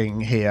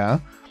thing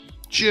here,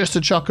 just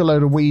to chuck a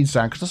load of weeds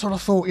down, because I sort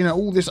of thought, you know,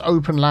 all this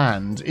open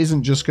land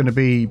isn't just going to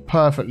be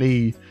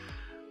perfectly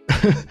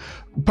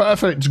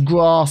perfect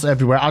grass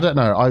everywhere. I don't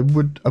know. I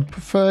would have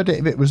preferred it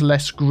if it was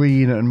less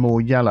green and more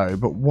yellow,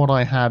 but what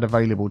I had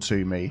available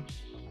to me,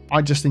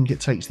 I just think it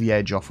takes the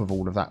edge off of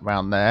all of that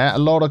round there. A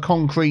lot of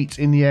concrete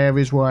in the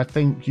areas where I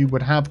think you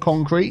would have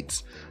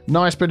concrete.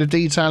 Nice bit of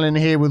detail in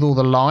here with all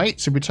the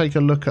lights. If we take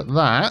a look at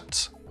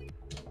that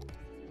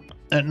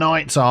at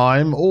night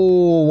time,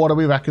 oh, what do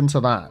we reckon to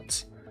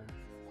that?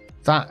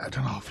 That, I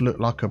don't know, look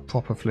like a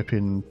proper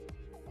flipping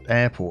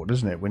airport,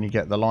 doesn't it, when you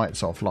get the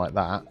lights off like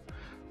that?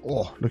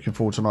 Oh, looking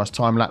forward to a nice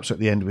time lapse at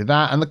the end with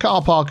that. And the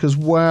car park as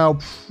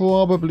well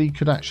probably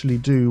could actually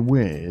do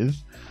with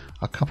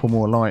a couple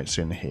more lights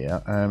in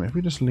here. If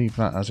we just leave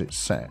that as it's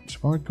set.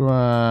 If I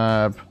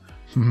grab...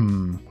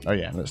 oh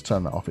yeah, let's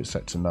turn that off. It's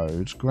set to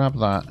nodes. Grab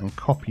that and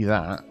copy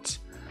that.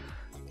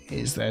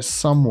 Is there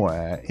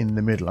somewhere in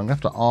the middle? I'm going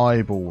to have to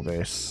eyeball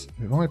this.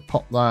 If I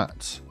pop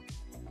that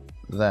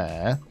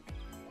there,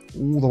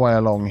 all the way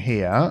along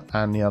here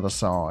and the other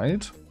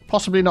side.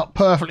 Possibly not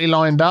perfectly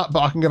lined up, but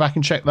I can go back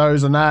and check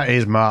those, and that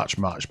is much,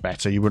 much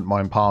better. You wouldn't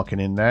mind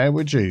parking in there,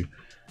 would you?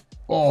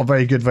 Oh,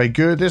 very good, very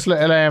good. This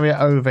little area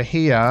over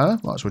here,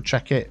 might as well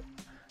check it.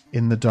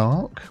 in the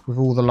dark with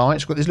all the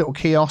lights. We've got these little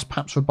kiosks,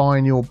 perhaps for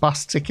buying your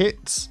bus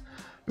tickets.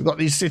 We've got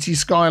these city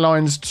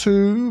skylines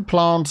too,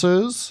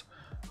 planters,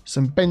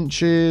 some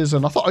benches,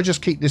 and I thought I'd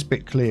just keep this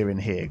bit clear in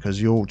here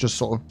because you're just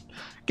sort of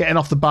getting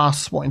off the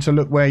bus, wanting to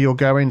look where you're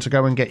going to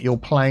go and get your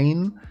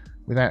plane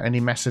without any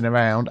messing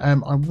around.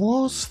 I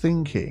was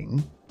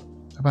thinking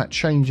about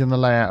changing the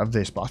layout of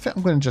this, but I think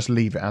I'm going to just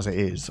leave it as it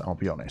is, I'll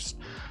be honest.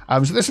 So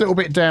this little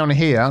bit down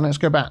here, let's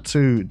go back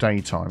to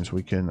daytime so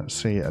we can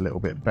see it a little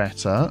bit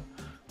better.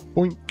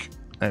 Boink.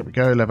 There we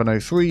go,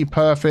 11:03,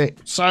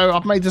 perfect. So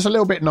I've made this a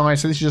little bit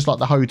nicer. This is just like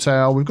the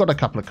hotel. We've got a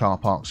couple of car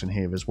parks in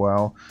here as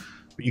well.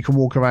 But you can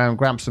walk around,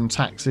 grab some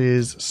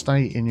taxis,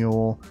 stay in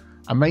your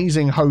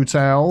amazing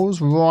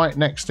hotels right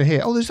next to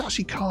here. Oh, there's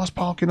actually cars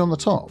parking on the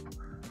top.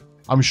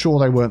 I'm sure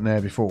they weren't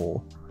there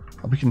before.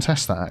 We can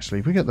test that actually.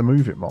 If we get the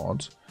move it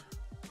mod,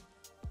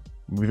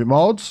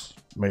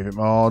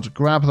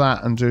 grab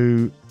that and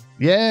do,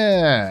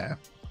 yeah.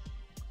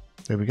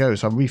 There we go.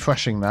 So I'm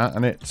refreshing that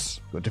and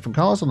it's got different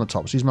cars on the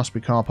top. So these must be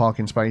car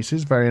parking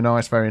spaces. Very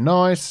nice, very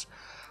nice.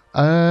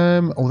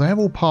 Oh, they're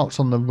all parked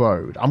on the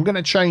road. I'm going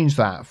to change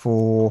that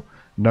for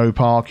no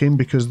parking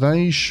because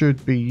they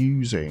should be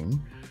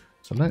using.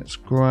 So let's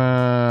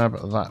grab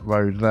that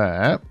road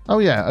there. Oh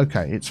yeah,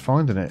 okay. It's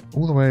finding it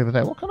all the way over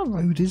there. What kind of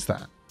road is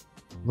that?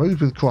 Road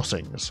with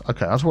crossings.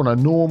 Okay, I just want a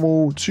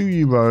normal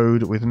 2U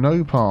road with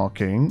no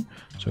parking.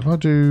 So if I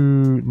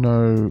do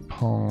no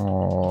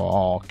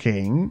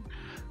parking.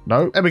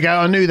 No, there we go.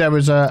 I knew there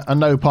was a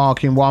no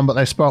parking one, but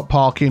they spelled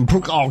parking.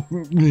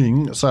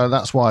 So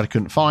that's why I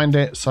couldn't find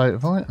it. So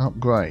if I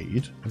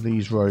upgrade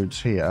these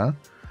roads here.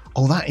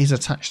 Oh, that is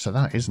attached to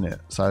that, isn't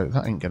it? So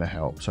that ain't going to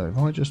help. So if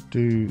I just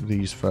do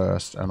these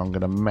first, and I'm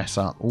going to mess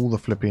up all the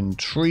flipping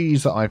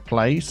trees that I've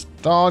placed.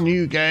 Darn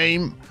you,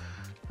 game.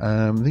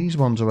 These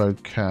ones are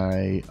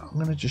okay. I'm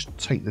going to just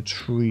take the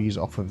trees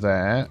off of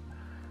there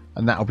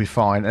and that'll be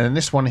fine. And then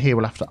this one here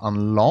we'll have to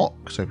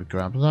unlock. So if we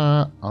grab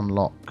that,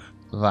 unlock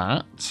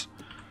that,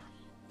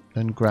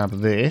 then grab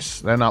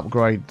this, then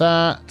upgrade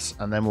that,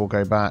 and then we'll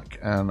go back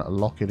and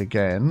lock it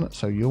again.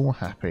 So you're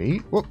happy.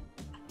 Whoop.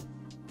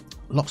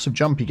 Lots of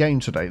jumpy game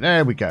today.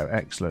 There we go.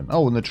 Excellent.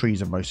 Oh, and the trees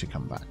have mostly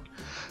come back.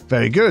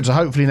 Very good. So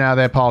hopefully now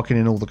they're parking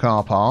in all the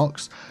car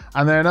parks.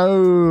 And then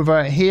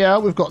over here,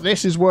 we've got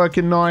this is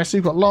working nicely.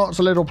 We've got lots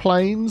of little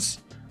planes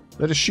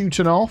that are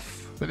shooting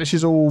off. But this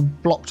is all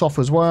blocked off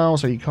as well,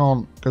 so you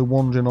can't go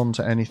wandering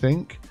onto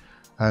anything.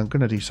 I'm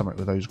going to do something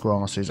with those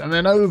grasses. And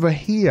then over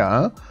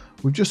here,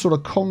 we've just sort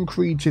of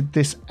concreted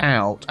this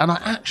out. And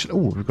I actually...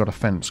 Oh, we've got a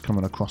fence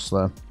coming across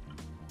there.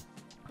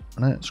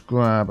 Let's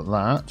grab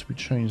that. We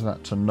change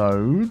that to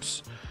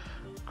nodes.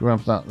 Grab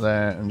that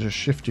there and just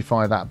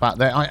shiftify that back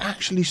there. I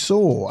actually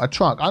saw a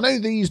truck. I know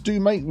these do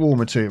make raw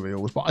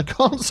materials, but I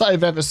can't say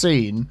I've ever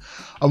seen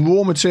a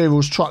raw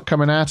materials truck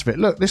coming out of it.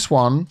 Look, this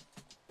one.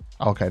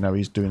 Okay, no,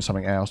 he's doing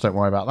something else. Don't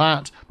worry about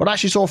that. But I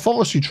actually saw a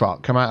forestry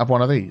truck come out of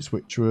one of these,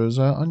 which was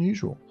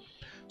unusual.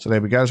 So there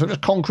we go. So I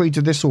just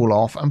concreted this all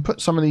off and put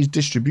some of these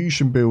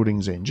distribution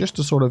buildings in just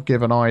to sort of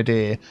give an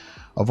idea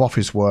of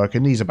office work.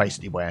 And these are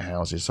basically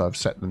warehouses. So I've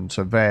set them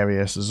to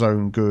various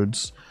zone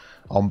goods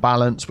on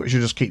balance, which will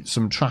just keep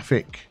some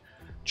traffic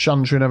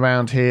chuntering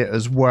around here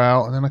as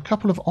well. And then a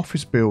couple of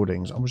office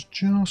buildings. I was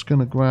just going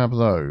to grab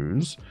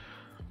those.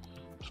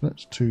 So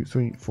let's 2,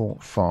 3, 4,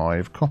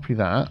 5. Copy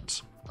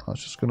that. I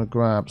was just going to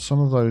grab some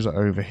of those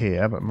over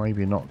here, but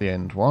maybe not the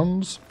end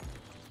ones.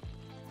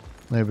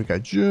 There we go.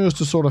 Just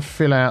to sort of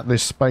fill out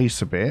this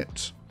space a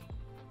bit.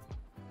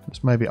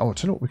 Let's maybe... Oh, I'll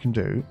tell you what we can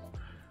do.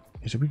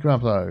 Is if we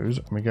grab those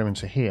and we go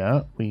into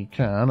here, we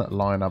can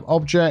line up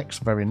objects.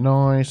 Very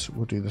nice.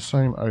 We'll do the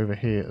same over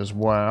here as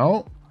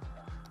well.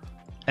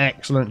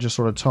 Excellent. Just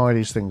sort of tie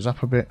these things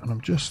up a bit. And I'm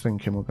just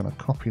thinking we're going to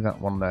copy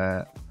that one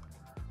there.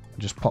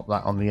 And just pop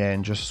that on the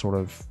end. Just sort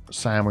of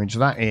sandwich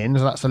that in.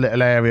 So that's a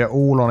little area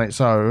all on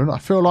its own. I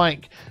feel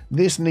like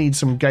this needs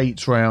some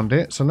gates around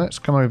it. So let's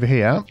come over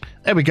here.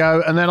 There we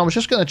go. And then I was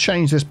just going to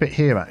change this bit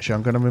here, actually.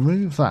 I'm going to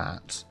remove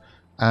that.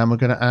 And we're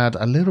going to add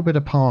a little bit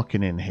of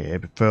parking in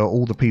here for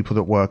all the people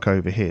that work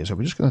over here. So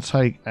we're just going to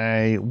take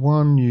a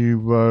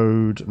 1U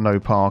road, no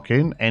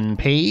parking,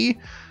 NP.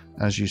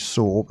 As you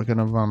saw, we're going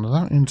to run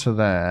that into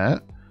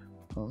there.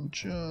 I'm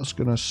just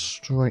going to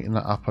straighten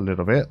that up a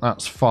little bit.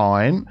 That's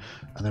fine.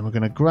 And then we're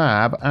going to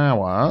grab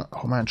our...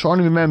 Oh man, trying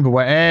to remember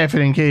where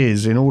everything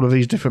is in all of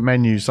these different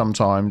menus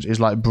sometimes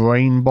is like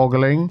brain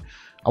boggling.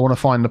 I want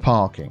to find the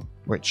parking,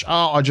 which...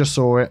 Oh, I just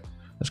saw it.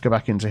 Let's go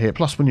back into here.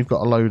 Plus when you've got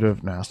a load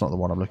of... No, that's not the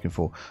one I'm looking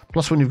for.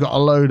 Plus when you've got a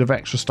load of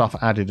extra stuff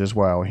added as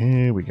well.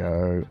 Here we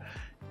go.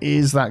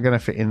 Is that going to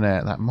fit in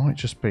there? That might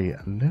just be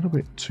a little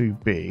bit too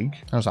big.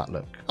 How's that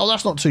look? Oh,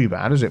 that's not too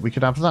bad, is it? We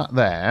could have that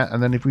there.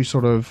 And then if we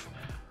sort of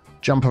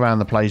jump around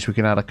the place, we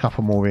can add a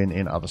couple more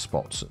in other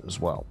spots as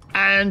well.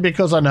 And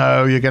because I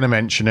know you're going to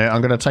mention it,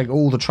 I'm going to take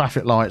all the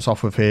traffic lights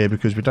off of here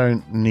because we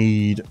don't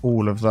need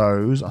all of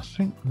those. I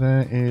think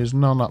there is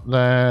none up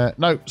there.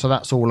 Nope, so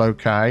that's all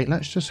okay.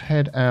 Let's just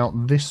head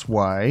out this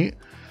way.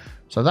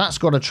 So that's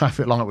got a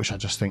traffic light, which I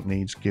just think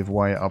needs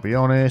giveaway, I'll be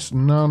honest.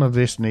 None of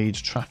this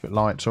needs traffic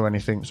lights or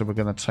anything, so we're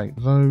going to take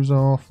those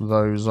off,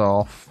 those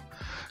off.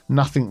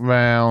 Nothing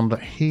round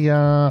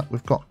here.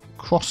 We've got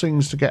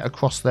crossings to get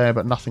across there,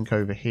 but nothing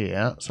over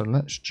here. So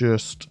let's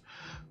just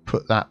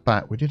put that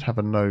back. We did have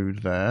a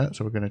node there,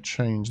 so we're going to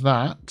change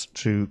that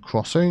to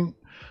crossing.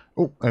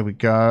 Oh, there we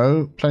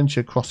go. Plenty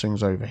of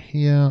crossings over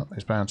here.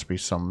 There's bound to be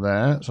some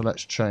there, so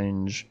let's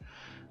change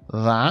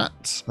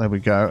that. There we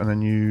go, and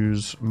then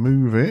use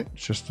move it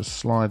just to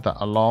slide that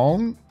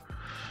along.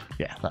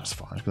 Yeah, that's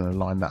fine. I'm going to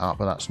line that up,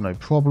 but that's no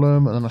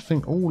problem. And then I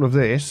think all of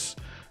this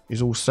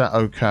is all set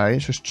okay.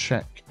 Let's just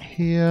check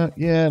here.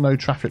 Yeah, no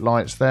traffic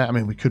lights there. I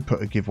mean, we could put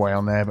a giveaway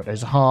on there, but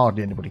there's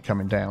hardly anybody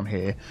coming down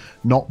here.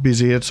 Not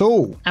busy at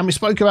all. And we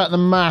spoke about the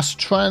mass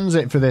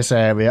transit for this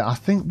area. I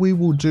think we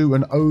will do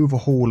an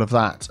overhaul of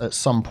that at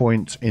some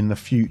point in the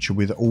future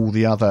with all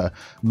the other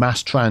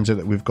mass transit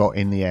that we've got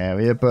in the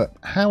area. But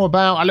how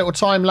about a little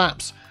time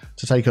lapse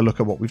to take a look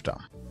at what we've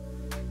done?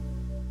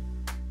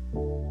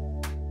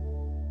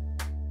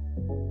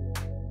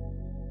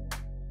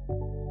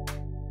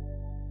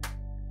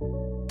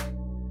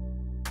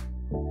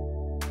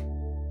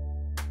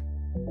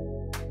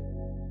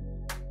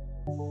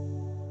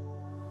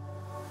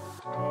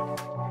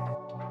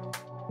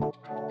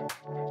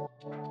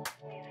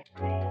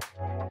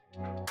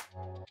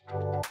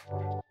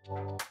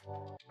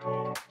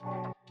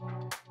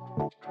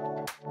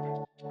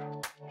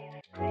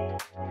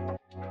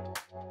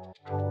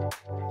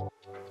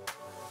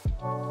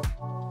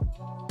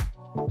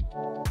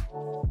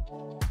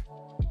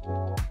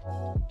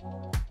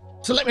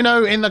 So let me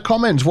know in the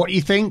comments what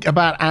you think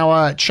about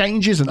our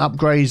changes and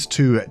upgrades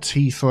to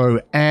Teathrow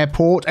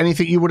Airport.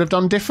 Anything you would have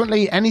done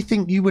differently?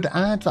 Anything you would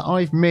add that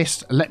I've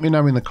missed? Let me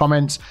know in the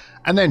comments.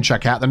 And then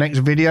check out the next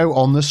video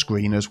on the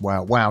screen as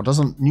well. Wow,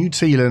 doesn't New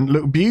Tealand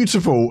look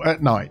beautiful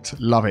at night?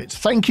 Love it.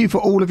 Thank you for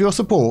all of your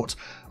support.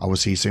 I will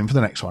see you soon for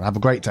the next one. Have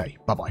a great day.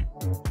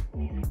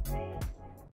 Bye-bye.